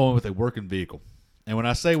 I'm going with a working vehicle. And when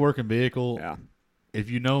I say working vehicle, Yeah.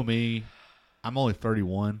 if you know me, I'm only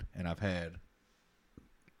 31 and I've had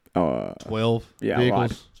 12 Yeah, a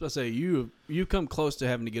vehicles. So I say you come close to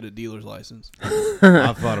having to get a dealer's license.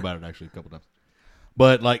 I've thought about it actually a couple times.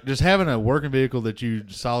 But like just having a working vehicle that you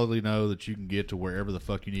solidly know that you can get to wherever the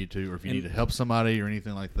fuck you need to, or if you And- need to help somebody or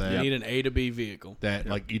anything like that. You need an A to B vehicle. That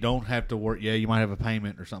like you don't have to work. Yeah, you might have a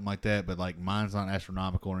payment or something like that, but like mine's not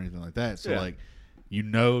astronomical or anything like that. So Yeah. like you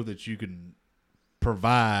know that you can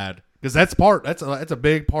provide, because that's a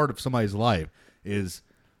big part of somebody's life is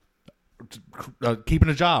keeping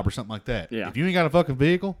a job or something like that. Yeah. If you ain't got a fucking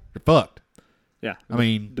vehicle, you're fucked. Yeah. I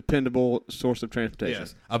mean, Dependable source of transportation.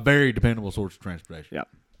 yes, a very dependable source of transportation. Yeah.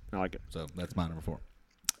 I like it. So that's my number 4.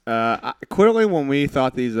 Clearly, when we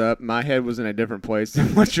thought these up, my head was in a different place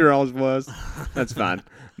than what your alls was. That's fine.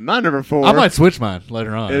 My number 4 I might switch mine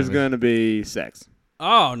later on. is I mean. going to be sex.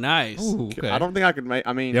 Oh, nice. Ooh, okay. I don't think I could make.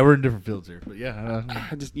 I mean, Yeah, we're in different fields here, but yeah,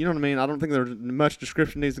 I just you know what I mean. I don't think there's much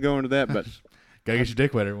description needs to go into that, but gotta get your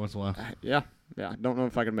dick wet every once in a while. yeah. I don't know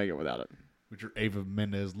if I can make it without it. With your Ava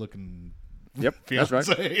Mendez looking. Yep, that's right.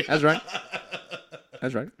 fiance. That's right.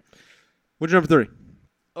 That's right. What's your number 3?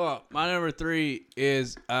 Oh, my number 3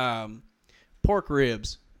 is pork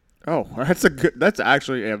ribs. Oh, that's a good. That's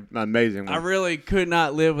actually an amazing I one. really could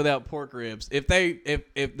not live without pork ribs. If the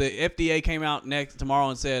FDA came out next tomorrow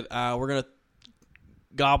and said we're gonna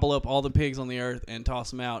gobble up all the pigs on the earth and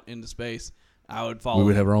toss them out into space, I would follow. We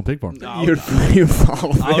would them. have our own pig farm. I You'd would,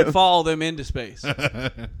 follow I would them. follow them into space.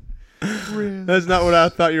 That's not what I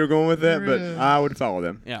thought you were going with that, but I would follow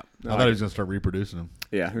them. Yeah. I thought he was gonna start reproducing them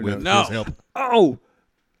Yeah, who with knows? No. his help. Oh,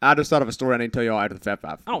 I just thought of a story I need to tell y'all after the Fat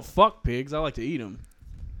Five. I don't fuck pigs. I like to eat them.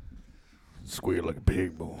 Squeal like a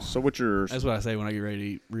pig, boy. So what's yours? That's what I say when I get ready to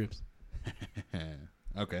eat ribs.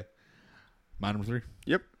 Okay. My number 3,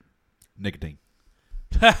 Yep, nicotine.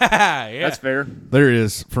 Yeah. that's fair. There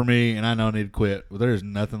is, for me, and I know I need to quit, but there is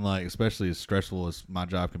nothing like, especially as stressful as my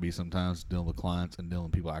job can be sometimes, dealing with clients and dealing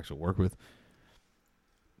with people I actually work with,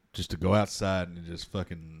 just to go outside and just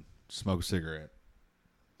fucking smoke a cigarette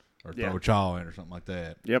or Yeah. throw a chaw in or something like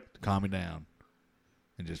that Yep. to calm me down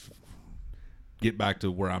and just get back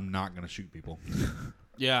to where I'm not going to shoot people.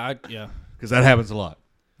 Yeah. Because that happens a lot.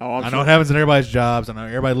 Oh, I'm I know sure. it happens in everybody's jobs. I know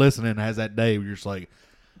everybody listening has that day where you're just like,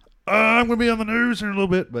 I'm going to be on the news here in a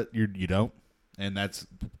little bit, but you don't. And that's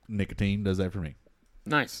nicotine does that for me.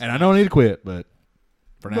 Nice. And I don't need to quit, but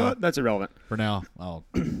for now, But that's irrelevant. I'll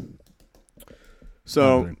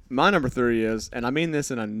So Number my number 3 is, and I mean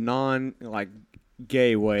this in a non like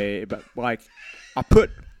gay way, but like I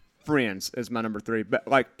put friends as my number 3, but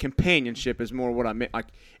like companionship is more what I meant. Like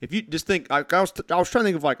if you just think, like I was trying to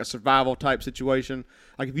think of like a survival type situation.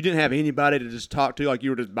 Like if you didn't have anybody to just talk to, like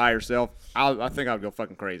you were just by yourself, I think I would go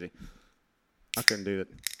fucking crazy. I couldn't do it.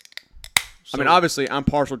 I mean, obviously I'm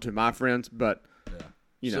partial to my friends, but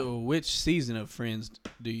you know, So which season of Friends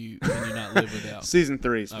can you not live without? season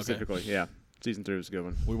 3 specifically, yeah. Season 3 was a good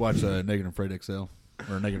one. We watched Naked and Afraid XL,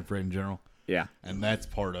 or Naked and Afraid in general, Yeah, and that's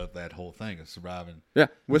part of that whole thing of surviving. yeah,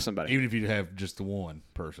 with somebody. Even if you have just the one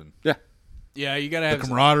person, Yeah, Yeah, you gotta the have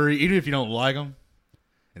camaraderie. Even if you don't like them,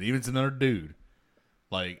 and even if it's another dude,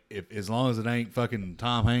 like if as long as it ain't fucking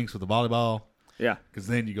Tom Hanks with the volleyball, yeah. because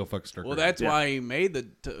then you go fucking stir. Well, crazy. that's Yeah. why he made the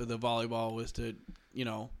volleyball was to,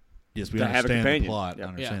 yes, we to have a understand the companion. plot. Yeah. I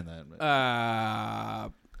understand that.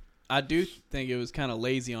 But I do think it was kind of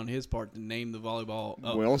lazy on his part to name the volleyball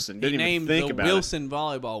Wilson. He Didn't even named think the about Wilson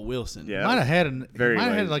volleyball Wilson. Yeah. might have had he Very might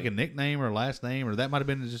have had lazy. like a nickname or a last name, or that might have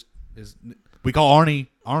been just his. We call Arnie.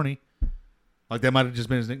 Like that might have just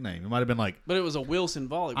been his nickname. It might have been like, But it was a Wilson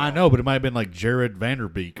volleyball. I know, but it might have been like Jared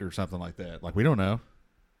Vanderbeek or something like that. Like we don't know.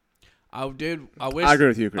 I wish. I agree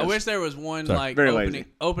with you, Chris. I wish there was one Sorry. like Very lazy.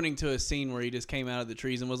 opening to a scene where he just came out of the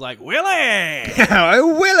trees and was like, Willie. Hey,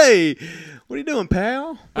 Willie, what are you doing,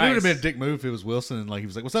 pal? But it would have Nice. been a dick move if it was Wilson and like he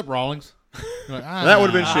was like, "What's up, Rawlings?" Like, That would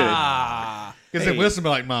have been shitty. Ah. Because Hey. then Wilson would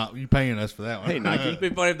be like, "Ma, you paying us for that one?" Hey, Nike. It'd be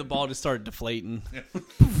funny if the ball just started deflating.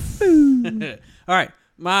 All right,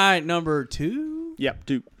 my number 2. Yep,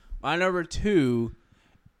 dude. My number 2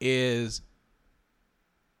 is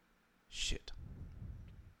shit.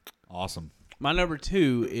 Awesome. My number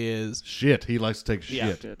 2 is Shit, he likes to take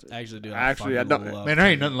shit. Actually, do Actually, I fucking don't- love Man, there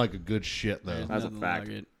ain't nothing like a good shit though. There's That's a nothing fact.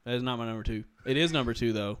 like it. That is not my number 2. It is number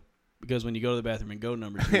 2 though, because when you go to the bathroom and go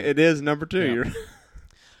number 2. It is number 2. Yeah. You're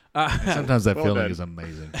Sometimes that Well feeling done. is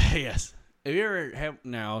amazing. Yes. Have you ever have?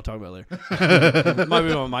 No, I'll talk about it later. Might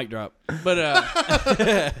be my mic drop, but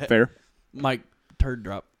fair. mic turd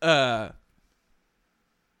drop. Oh.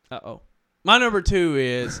 My number 2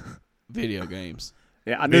 is video games.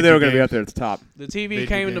 Yeah, I knew Video they were going to be games. up there at the top. The TV Video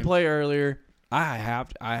came into games. play earlier.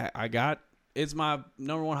 I got. It's my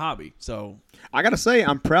number 1 hobby. So I got to say,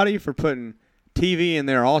 I'm proud of you for putting TV in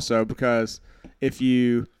there also, because if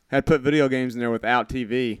you had put video games in there without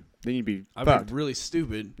TV, then you'd be I've fucked. been really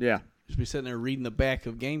stupid. Yeah. Just be sitting there reading the back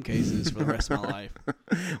of game cases for the rest of my life.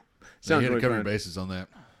 Sounds you had really to cover your fun. bases on that.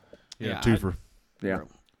 Yeah, Yeah, twofer. Yeah.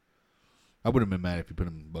 I would have been mad if you put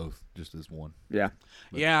them both just as one. Yeah.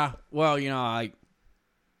 Yeah. Well, I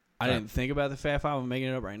didn't think about the Fat Five. I'm making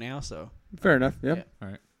it up right now. So Fair enough. Yep. Yeah.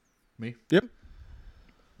 All right. Me? Yep.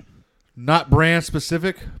 Not brand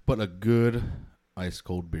specific, but a good ice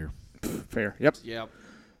cold beer. Fair. Yep. yeah.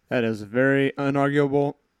 That is very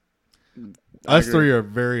unarguable. I Us agree. three are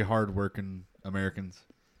very hardworking Americans,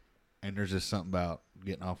 and there's just something about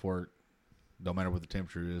getting off work, don't matter what the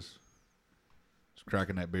temperature is, just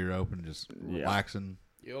cracking that beer open, just Yeah. relaxing,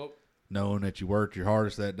 Yep. knowing that you worked your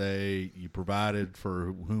hardest that day, you provided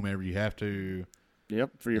for whomever you have to.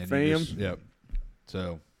 Yep. For your and you fam. just- yep.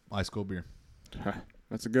 So, ice cold beer.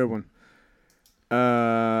 That's a good one.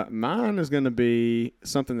 Mine is going to be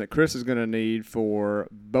something that Chris is going to need for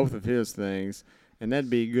both of his things, and that'd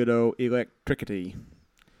be good old electricity.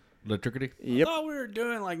 Electricity? Yep. I thought we were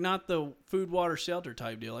doing like not the food, water, shelter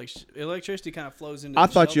type deal. Like electricity kind of flows into. I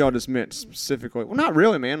the thought shelter. y'all just meant specifically. Well, not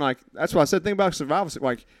really, man. Like that's what I said. Think about survival.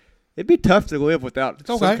 Like it'd be tough to live without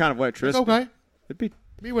some okay. kind of electricity. It's okay. It'd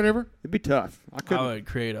Be whatever. be tough. I I couldn't. would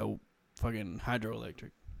create a fucking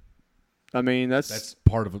hydroelectric. I mean, That's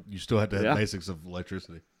part of it. You still have to have Yeah. basics of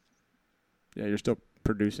electricity. yeah. You're still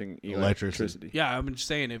producing electricity. Yeah, I'm just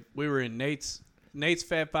saying if we were in Nate's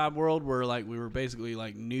Fat Five world, where like we were basically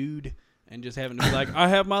like nude and just having to be like, I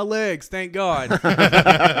have my legs, thank God.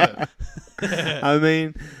 I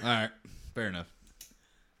mean, All right. Fair enough.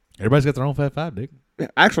 Everybody's got their own Fat Five, Dick.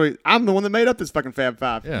 actually, I'm the one that made up this fucking Fab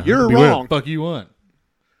Five. Yeah. You're Be whatever wrong. the fuck you want.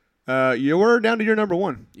 You were down to your number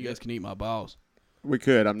one. You guys can eat my balls. We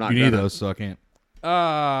could. I'm not. You need gonna. those, so I can't.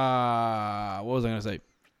 What was I gonna say?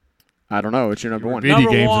 I don't know. It's your number one. Video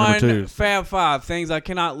Number games are one, number 2. Fab Five things I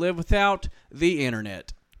cannot live without: the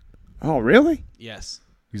internet. Oh, really? Yes,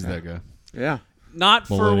 He's that guy. Yeah. not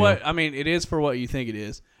for Millennial. what I mean. It is for what you think it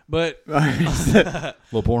is, but Little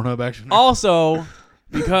Pornhub action. also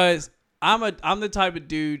because I'm the type of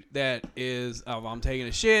dude that is if I'm taking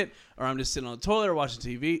a shit or I'm just sitting on the toilet or watching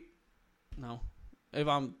TV. No, if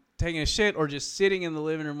I'm taking a shit or just sitting in the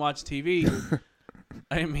living room watching TV,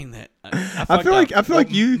 I didn't mean that. I feel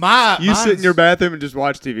like you sit in your bathroom and just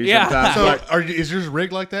watch TV Yeah. sometimes. So Like, is yours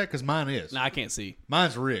rigged like that? Because mine is. No, I can't see.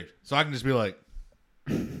 Mine's rigged, so I can just be like,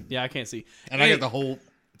 Yeah, I can't see. and I get the whole.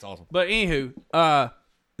 It's awesome. But anywho,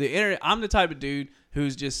 the internet. I'm the type of dude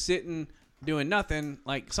who's just sitting doing nothing,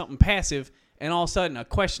 like something passive, and all of a sudden a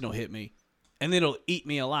question will hit me, and then it'll eat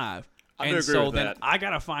me alive. I And do agree so with then that. I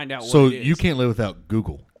gotta find out So what it is. you can't live without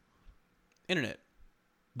Google. Internet.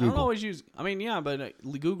 I Google. don't always use. I mean, yeah, but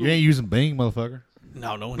Google. You ain't using Bing, motherfucker.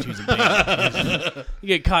 No one's using Bing. You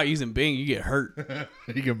get caught using Bing, you get hurt.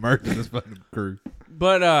 You get murked in this fucking crew.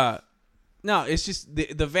 But no, it's just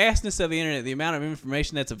the vastness of the internet, the amount of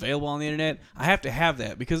information that's available on the internet. I have to have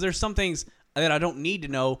that because there's some things that I don't need to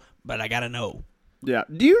know, but I gotta know. yeah.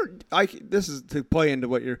 Do you like this is to play into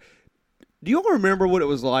what you're? Do you all remember what it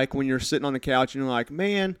was like when you're sitting on the couch and you're like,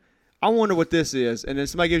 man, I wonder what this is, and then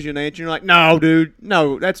somebody gives you an answer, and you're like, no, dude,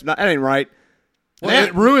 no, that ain't right. Well, Now-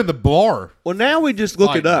 it ruined the bar. Well, now we just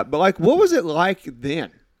look it Fight. up, but like, what was it like then?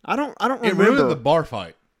 I don't It remember. ruined the bar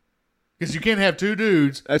fight. Because you can't have two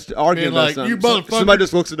dudes That's arguing being like, about you something. motherfucker. Somebody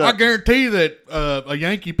just looks it I up. guarantee that a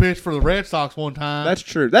Yankee pitched for the Red Sox one time. That's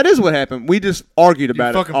true. That is what happened. We just argued you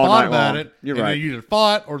about it fucking all fought night about long. it. You're and right. then you either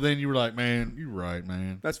fought or then you were like, man, you're right,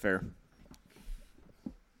 man. That's fair.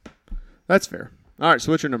 That's fair. All right,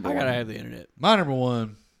 so what's your number I one? gotta have the internet. My number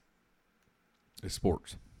one is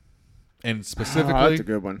sports. And specifically, Oh, that's a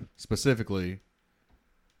good one.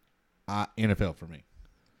 NFL for me.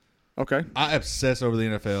 Okay. I obsess over the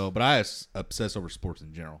NFL, but I obsess over sports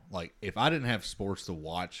in general. Like, if I didn't have sports to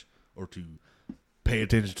watch or to pay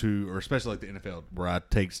attention to, or especially like the NFL, where I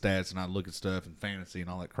take stats and I look at stuff and fantasy and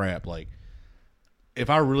all that crap, like, if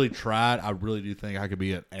I really tried, I really do think I could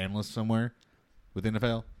be an analyst somewhere with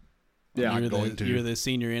NFL. Yeah, you're the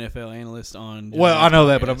senior NFL analyst on. Well, I know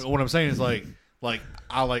that, but Podcast. what I'm saying is I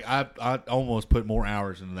almost put more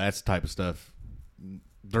hours into that type of stuff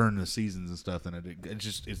during the seasons and stuff than I did. It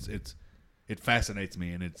just it fascinates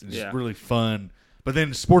me and it's Yeah. really fun. But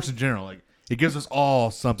then sports in general, like it gives us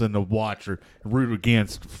all something to watch or root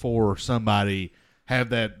against for somebody. Have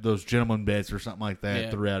those gentleman bets or something like that Yeah.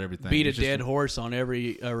 throughout everything. beat a It's just- dead horse on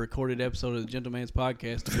every recorded episode of the Gentleman's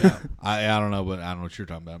Podcast. About. I don't know, but I don't know what you're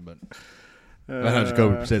talking about. But that's how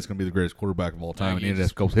Jacoby said it's going to be the greatest quarterback of all time in You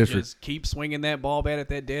NFL history. Just keep swinging that ball bat at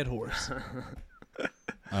that dead horse.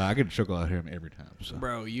 I get a chuckle out of him every time. So.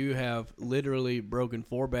 Bro, you have literally broken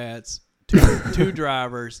 4 bats, two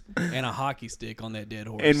drivers, and a hockey stick on that dead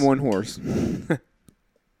horse. And one horse.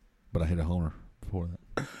 But I hit a homer before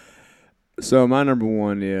that. So my number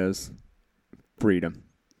one is freedom.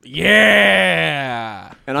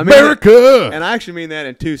 Yeah. And I mean America! and I actually mean that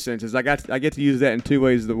in two senses. I get to use that in two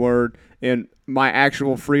ways of the word, in my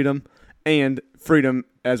actual freedom and freedom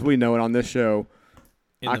as we know it on this show.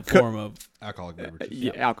 In I the could- form of. Alcoholic beverages.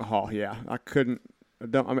 Yeah, alcohol. Yeah, I couldn't.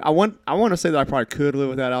 I want to say that I probably could live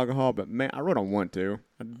without alcohol, but man, I really don't want to.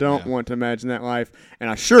 I don't want to imagine that life, and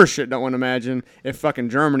I sure shit don't want to imagine if fucking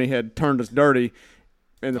Germany had turned us dirty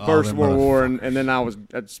in the First them World War, and then I was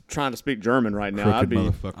trying to speak German right now. I'd Crooked be.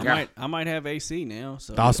 motherfucker. I might have AC now.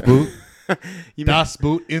 So Das Boot. You mean, Das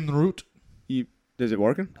Boot in route. is it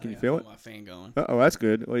working? Can you feel it? My fan going. Oh, that's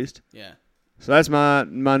good at least. Yeah. So that's my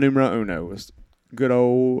numero uno was good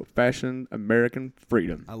old fashioned American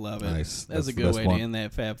freedom. I love it. Nice. That's a That's the good best way one. to end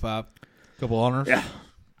that Fab Five. Couple honors. Yeah.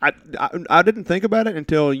 I didn't think about it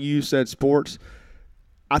until you said sports.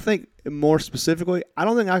 I think more specifically, I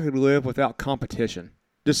don't think I could live without competition.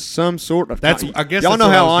 Just some sort of. I guess y'all that's know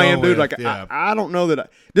what how I was I am, going dude. with, Like yeah. I don't know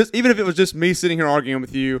that. Just even if it was just me sitting here arguing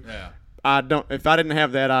with you, Yeah. I don't. If I didn't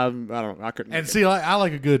have that, I don't. I couldn't. And see, I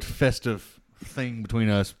like a good festive thing between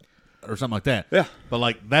us or something like that. Yeah. But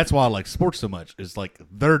like that's why I like sports so much. Is like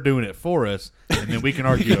they're doing it for us, and then we can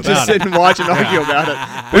argue just about sit it. and watch and argue about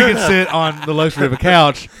it. We can sit on the luxury of a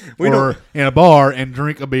couch We or don't- in a bar and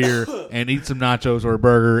drink a beer and eat some nachos or a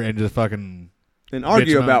burger and just fucking. And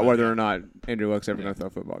argue Bitch about about whether or not Andrew Luck's ever going to throw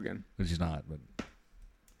a football again. Which he's not, but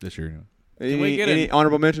this year, you know. we get Any it?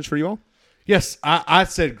 honorable mentions for you all? Yes, I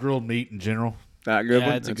said grilled meat in general That good Yeah,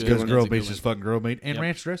 one. it's a That's good because one. grilled That's a meat's good just fucking grilled meat and Yep.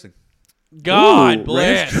 ranch dressing. God Ooh,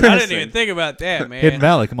 bless. ranch I didn't dressing. even think about that, man. Hidden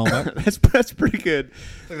Valley, come on back. That's pretty good.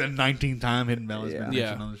 Like the 19th time Hidden Valley's been Yeah.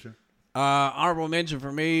 mentioned on the show. Honorable mention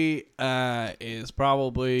for me is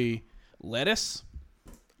probably lettuce.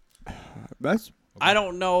 That's I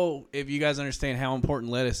don't know if you guys understand how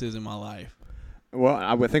important lettuce is in my life. well.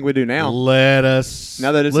 I would think we do now. Let us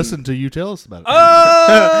Now that it's listen to you tell us about it.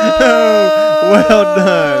 Well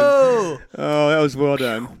done. Oh, that was well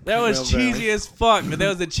done. That was Well done. cheesy as fuck, but that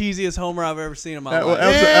was the cheesiest homer I've ever seen in my That life.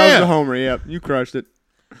 was Yeah. a homer. Yep, you crushed it.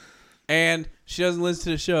 And she doesn't listen to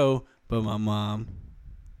the show, but my mom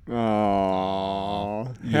Oh,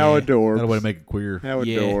 how Yeah. adorbs. Not a way to make it queer. How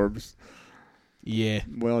Yeah. adorbs. Yeah,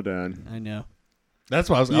 Well done. I know. That's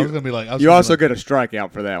why I was going to be like. You also get a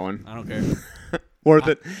strikeout for that one. I don't care. Worth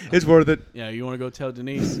it. It's worth it. Yeah, you want to go tell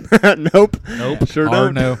Denise? Nope. Nope. Sure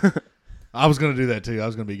Hard don't. no. I was going to do that too. I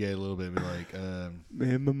was going to be gay a little bit and be like,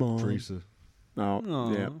 Man, my mom. Teresa. Oh,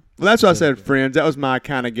 Aw. yeah. Well, that's what I said, friends. That was my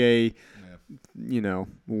kind of gay, Yeah.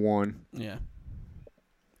 one. Yeah.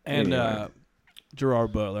 And Anyway.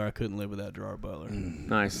 Gerard Butler. I couldn't live without Gerard Butler.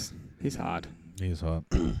 Nice. He's hot. He's hot.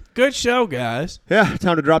 Good show, guys. Yeah,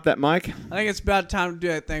 time to drop that mic. I think it's about time to do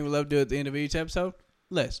that thing we love to do at the end of each episode.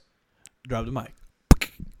 Let's drop the mic.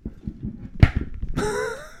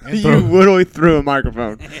 You literally threw a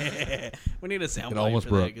microphone. We need a sound It bite almost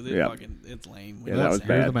for that broke. because Yeah. it's lame. Yeah, that was sound.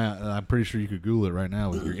 bad. Here's the mount. I'm pretty sure you could Google it right now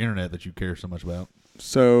with your internet that you care so much about.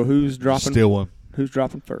 So who's dropping? Still one. Who's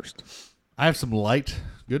dropping first? I have some light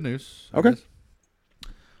good news. I Okay. guess.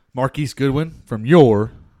 Marquise Goodwin from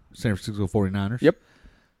your San Francisco 49ers. Yep.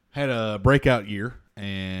 Had a breakout year,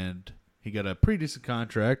 and he got a pretty decent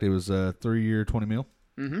contract. It was a 3-year, $20 million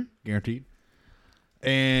Mm-hmm. guaranteed.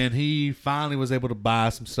 And he finally was able to buy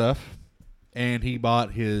some stuff, and he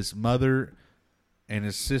bought his mother and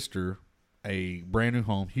his sister a brand new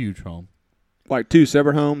home, huge home. Like two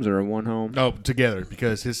separate homes or one home? No, together,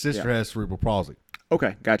 because his sister Yeah. has cerebral palsy,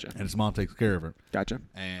 Okay, gotcha. and his mom takes care of her. Gotcha.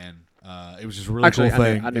 And it was just a really Actually, cool I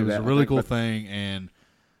knew- thing. I knew It was that, a I really think, cool but- thing, and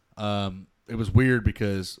it was weird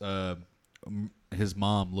because his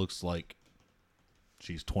mom looks like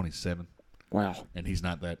she's 27, Wow. and he's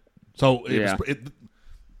not that. So Yeah.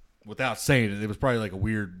 without saying it, it was probably like a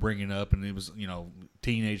weird bringing up, and it was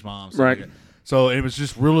teenage moms, Right. Like so it was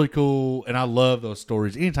just really cool, and I love those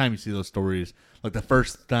stories. Anytime you see those stories, like the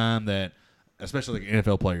first time that, especially like an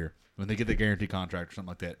NFL player, when they get the guarantee contract or something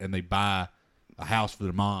like that, and they buy a house for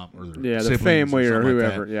their mom or their Yeah, the siblings family or something like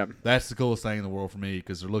whoever. that, Yeah. that's the coolest thing in the world for me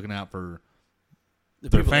because they're looking out for The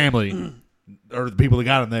their people that- family or the people that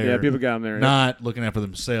got them there. Yeah, people got him there. not looking out for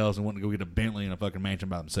themselves and wanting to go get a Bentley and a fucking mansion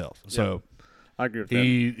by themselves. So I agree with that.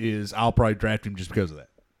 he is. I'll probably draft him just because of that.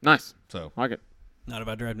 Nice. So I like it. Not if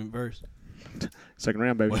I drafted him first. Second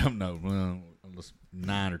round, baby. well, no, unless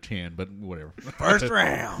 9 or 10, but whatever. First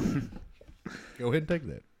round. Go ahead and take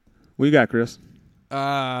that. What you got, Chris?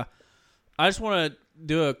 I just want to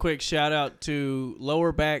do a quick shout out to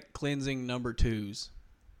lower back cleansing number 2s.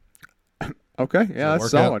 Okay. Is Yeah, that a that's workout?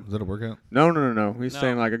 solid. Is that a workout? No. He's No.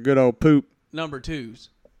 saying like a good old poop. Number 2s.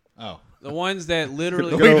 Oh, The ones that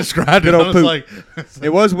literally the Good way you old- described it, good I old was poop. like, It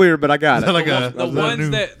was weird, but I got is it. that like a the is that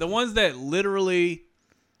a ones new- that literally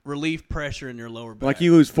relieve pressure in your lower back. Like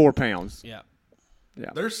you lose 4 pounds. Yeah.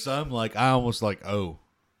 There's some like I almost like you've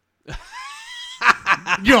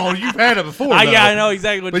had it before. Yeah, though. I know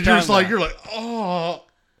exactly what But you're you're just talking like about. you're like oh.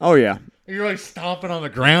 Oh yeah. You're like stomping on the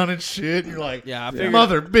ground and shit. You're like, Yeah, I figured-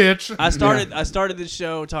 mother bitch. I started this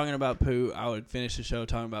show talking about poo. I would finish the show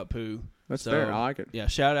talking about poo. That's So, fair. I like it. Yeah,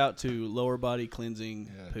 shout out to lower body cleansing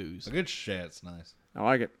poos. A good shat's nice. I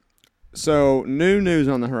like it. So new news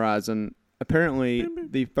on the horizon. Apparently,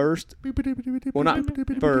 the first. Well, not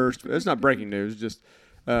first. It's not breaking news. Just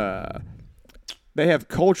they have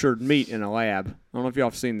cultured meat in a lab. I don't know if y'all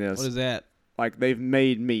have seen this. What is that? Like they've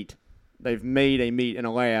made meat. They've made a meat in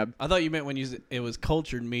a lab. I thought you meant when you said it was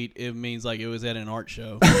cultured meat. It means like it was at an art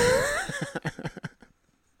show.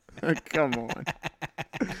 Come on.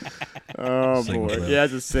 Oh Single, boy. bro. Yeah,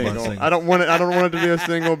 it's a single. Single. I don't want it. I don't want it to be a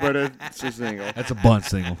single, but it's a single. That's a bunt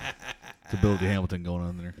single. It's Ability Hamilton going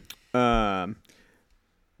on there.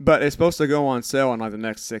 But it's supposed to go on sale in like the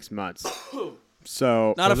next 6 months.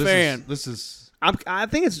 So Not a this fan. This is I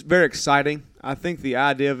think it's very exciting. I think the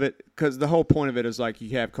idea of it, because the whole point of it is like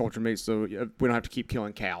you have culture meat, so we don't have to keep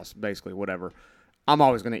killing cows, basically, whatever. I'm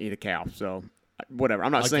always going to eat a cow, so whatever.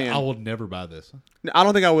 I'm not like, saying I will never buy this. I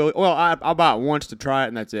don't think I will. Well, I'll buy it once to try it,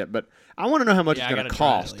 and that's it. But I want to know how much Yeah, it's I going gotta to try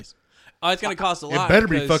it at cost. least. Oh, it's gonna cost a lot. It better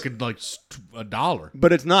be because fucking like $1.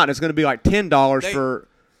 But it's not. It's going to be like $10 They- for.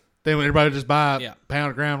 Then everybody just buy Yeah.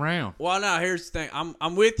 pound of ground round. Well, no. Here's the thing.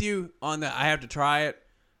 I'm with you on that. I have to try it.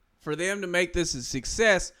 For them to make this a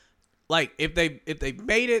success, like if they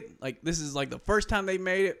made it, like this is like the first time they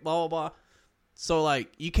made it, blah blah blah. So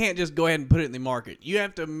like you can't just go ahead and put it in the market. You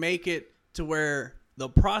have to make it to where the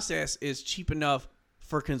process is cheap enough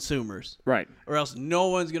for consumers, Right. or else no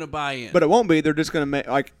one's gonna buy in. But it won't be. They're just going to make,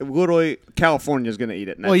 like, literally, California's going to eat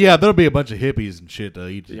it. and Well, that's yeah, it. there'll be a bunch of hippies and shit to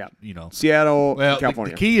eat. Yeah. You know. Seattle, Well,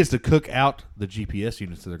 California. the key is to cook out the GPS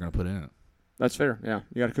units that they're going to put in it. That's fair. Yeah.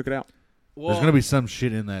 You got to cook it out. well, There's going to be some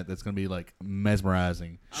shit in that that's going to be like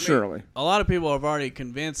mesmerizing. Surely. a lot of people have already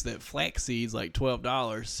convinced that flax seeds like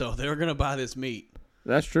 $12, so they're gonna buy this meat.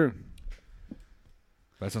 That's true.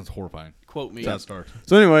 That sounds horrifying. Quote me. That's how it starts.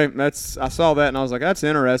 So anyway, I saw that and I was like, that's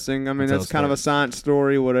interesting. I mean, That's how that's it kind of a starts. science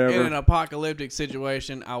story, whatever. In an apocalyptic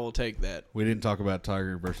situation, I will take that. We didn't talk about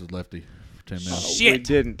Tiger versus Lefty for 10 minutes. Shit. We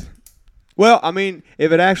didn't. Well, I mean,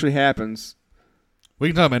 if it actually happens, We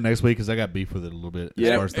can talk about it next week because I got beef with it a little bit.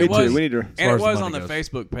 yeah, as far as it me the was- too. We need to. far And it as the was money on the goes.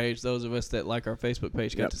 Facebook page. Those of us that like our Facebook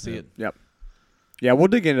page got to see it. Yep. Yeah, we'll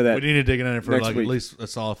dig into that. We need to dig in it for Next like week. at least a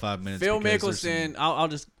solid 5 minutes. Phil because there's Mickelson, I'll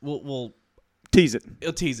just we'll Tease it.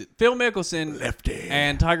 tease it. Phil Mickelson Lefty.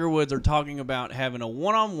 and Tiger Woods are talking about having a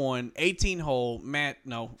one-on-one 18-hole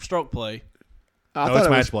stroke play I No, thought it's it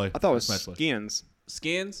match was, play. I thought it It's was match play. skins.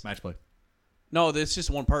 skins. match play. No, it's just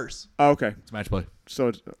one purse. Oh, okay. It's match play So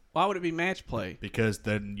it's, Why would it be match play? because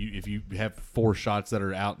then if you have 4 shots that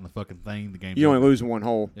are out in the fucking thing, the game's you only over. lose one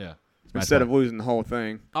hole Yeah. It's match instead play. of losing the whole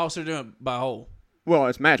thing. Oh, so they're doing it by hole. Well,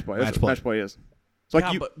 it's match play. That's Match what play. match play is. It's like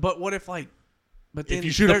Yeah, you. but what if But then If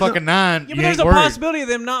you shoot a there's fucking 9, yeah, you but there's ain't a worried. possibility of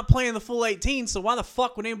them not playing the full 18. So why the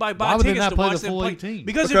fuck would anybody buy Why would they tickets not to play watch the them full play? 18?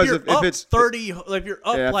 Because Because if if you're up it's- 30, if you're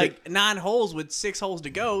up Yeah, I like 9 holes with 6 holes to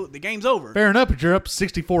go, the game's over. Fair enough, but you're up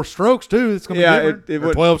 64 strokes too. It's gonna Yeah, be different. it Or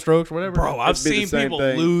would- 12 strokes, whatever. Bro, I've It'd be the seen same people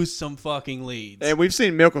thing. lose some fucking leads. And we've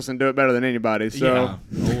seen Mickelson do it better than anybody. So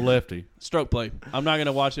yeah, old Lefty. Stroke play. I'm not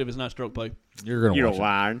gonna watch it if it's not stroke play. You're gonna you're watch it.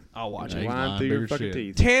 lying. I'll watch Yeah, it. he's Lying lying through your bigger fucking shit.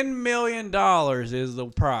 teeth. $10 million is the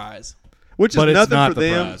prize. Which is But it's nothing not for the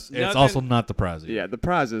them. prize. It's Nothing- also not the prize. either. Yeah, the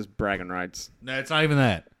prize is bragging rights. No, it's not even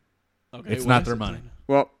that. Okay, It's what not is their it money. then?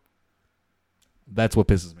 Well, That's what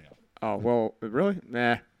pisses me off. oh well, really?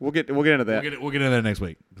 Nah, we'll get into that. We'll get into that next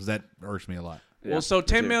week because that irks me a lot. Yeah, Well, so me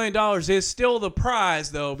 $10 too. million is still the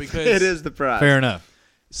prize, though, because It is the prize. Fair enough.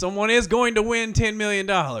 someone is going to win $10 million.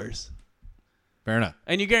 Fair enough.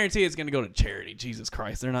 And you guarantee it's going to go to charity. Jesus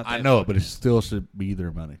Christ. They're not that. I know it, but it still should be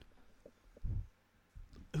their money.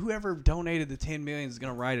 Whoever donated the $10 million is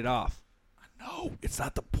going to write it off. No, it's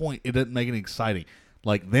not the point. It doesn't make it exciting.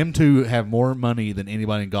 Like them two have more money than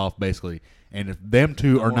anybody in golf, basically. And if them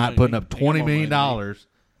two No are more not money putting than up me. They got $20 more million money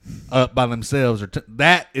up by themselves,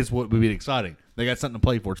 that is what would be exciting. They got something to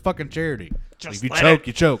play for. It's fucking charity. Just If you let choke, it-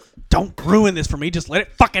 you choke. Don't ruin this for me. Just let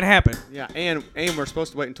it fucking happen. Yeah, and we're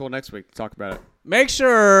supposed to wait until next week to talk about it. Make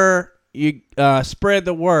sure you spread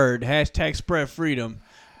the word. Hashtag spread freedom.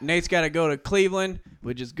 Nate's got to go to Cleveland,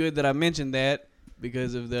 which is good that I mentioned that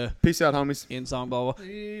because of the Peace out, homies. in-song blah, blah.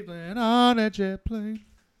 Cleveland on a jet plane.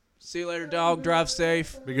 See you later, dog. Drive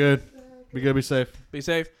safe. Be good. Be good. Be safe. Be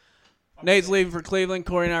safe. Nate's leaving for Cleveland.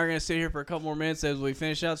 Corey and I are going to sit here for a couple more minutes as we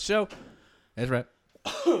finish out the show. That's right.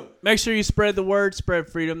 Make sure you spread the word, spread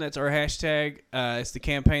freedom. That's our hashtag. It's the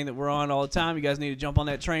campaign that we're on all the time. You guys need to jump on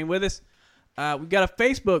that train with us. We've got a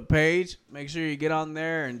Facebook page. Make sure you get on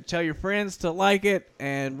there and tell your friends to like it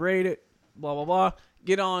and rate it, blah, blah, blah.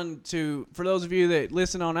 Get on to, for those of you that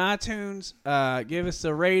listen on iTunes, give us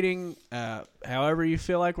a rating however you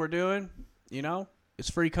feel like we're doing. You know, it's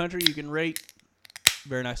free country. You can rate.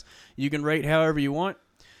 Very nice. You can rate however you want.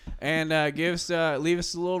 And leave us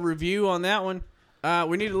a little review on that one.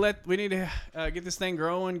 We need to get this thing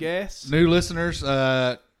growing, guess. New listeners,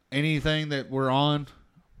 anything that we're on,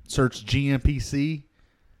 search GMPC.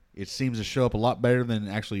 It seems to show up a lot better than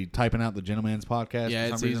actually typing out the Gentleman's Podcast. Yeah,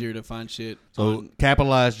 for it's some reason. easier to find shit. So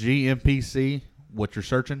capitalize GMPC, what you're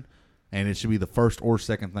searching, and it should be the first or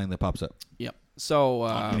second thing that pops up Yep. So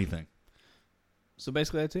on anything. so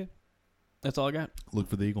basically that's it. That's all I got. Look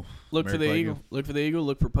for the eagle. Look for the American eagle. Look for the eagle.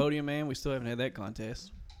 Look for Podium Man. We still haven't had that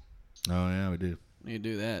contest. Oh yeah, we do. Need to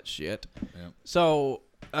do that shit. Yeah. So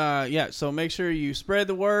so make sure you spread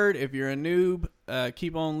the word. If you're a noob,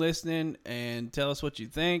 keep on listening and tell us what you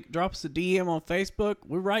think. Drop us a DM on Facebook.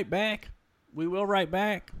 We'll write back. We will write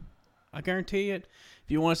back. I guarantee it. If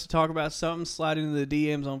you want us to talk about something, slide into the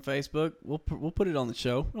DMs on Facebook. We'll put it on the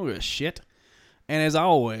show. We don't give a shit. And as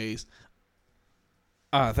always,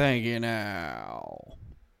 I thank you now.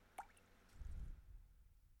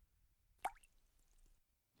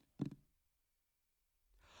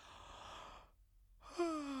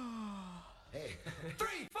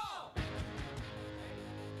 Three, four.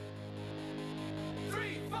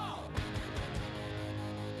 Three, four.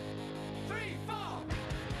 Three, four.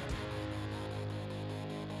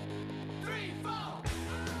 Three, four.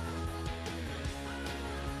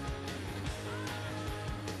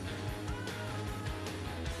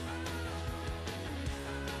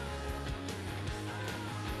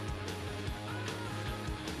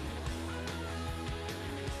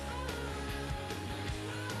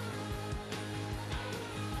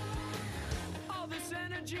 All this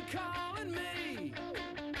energy calling me.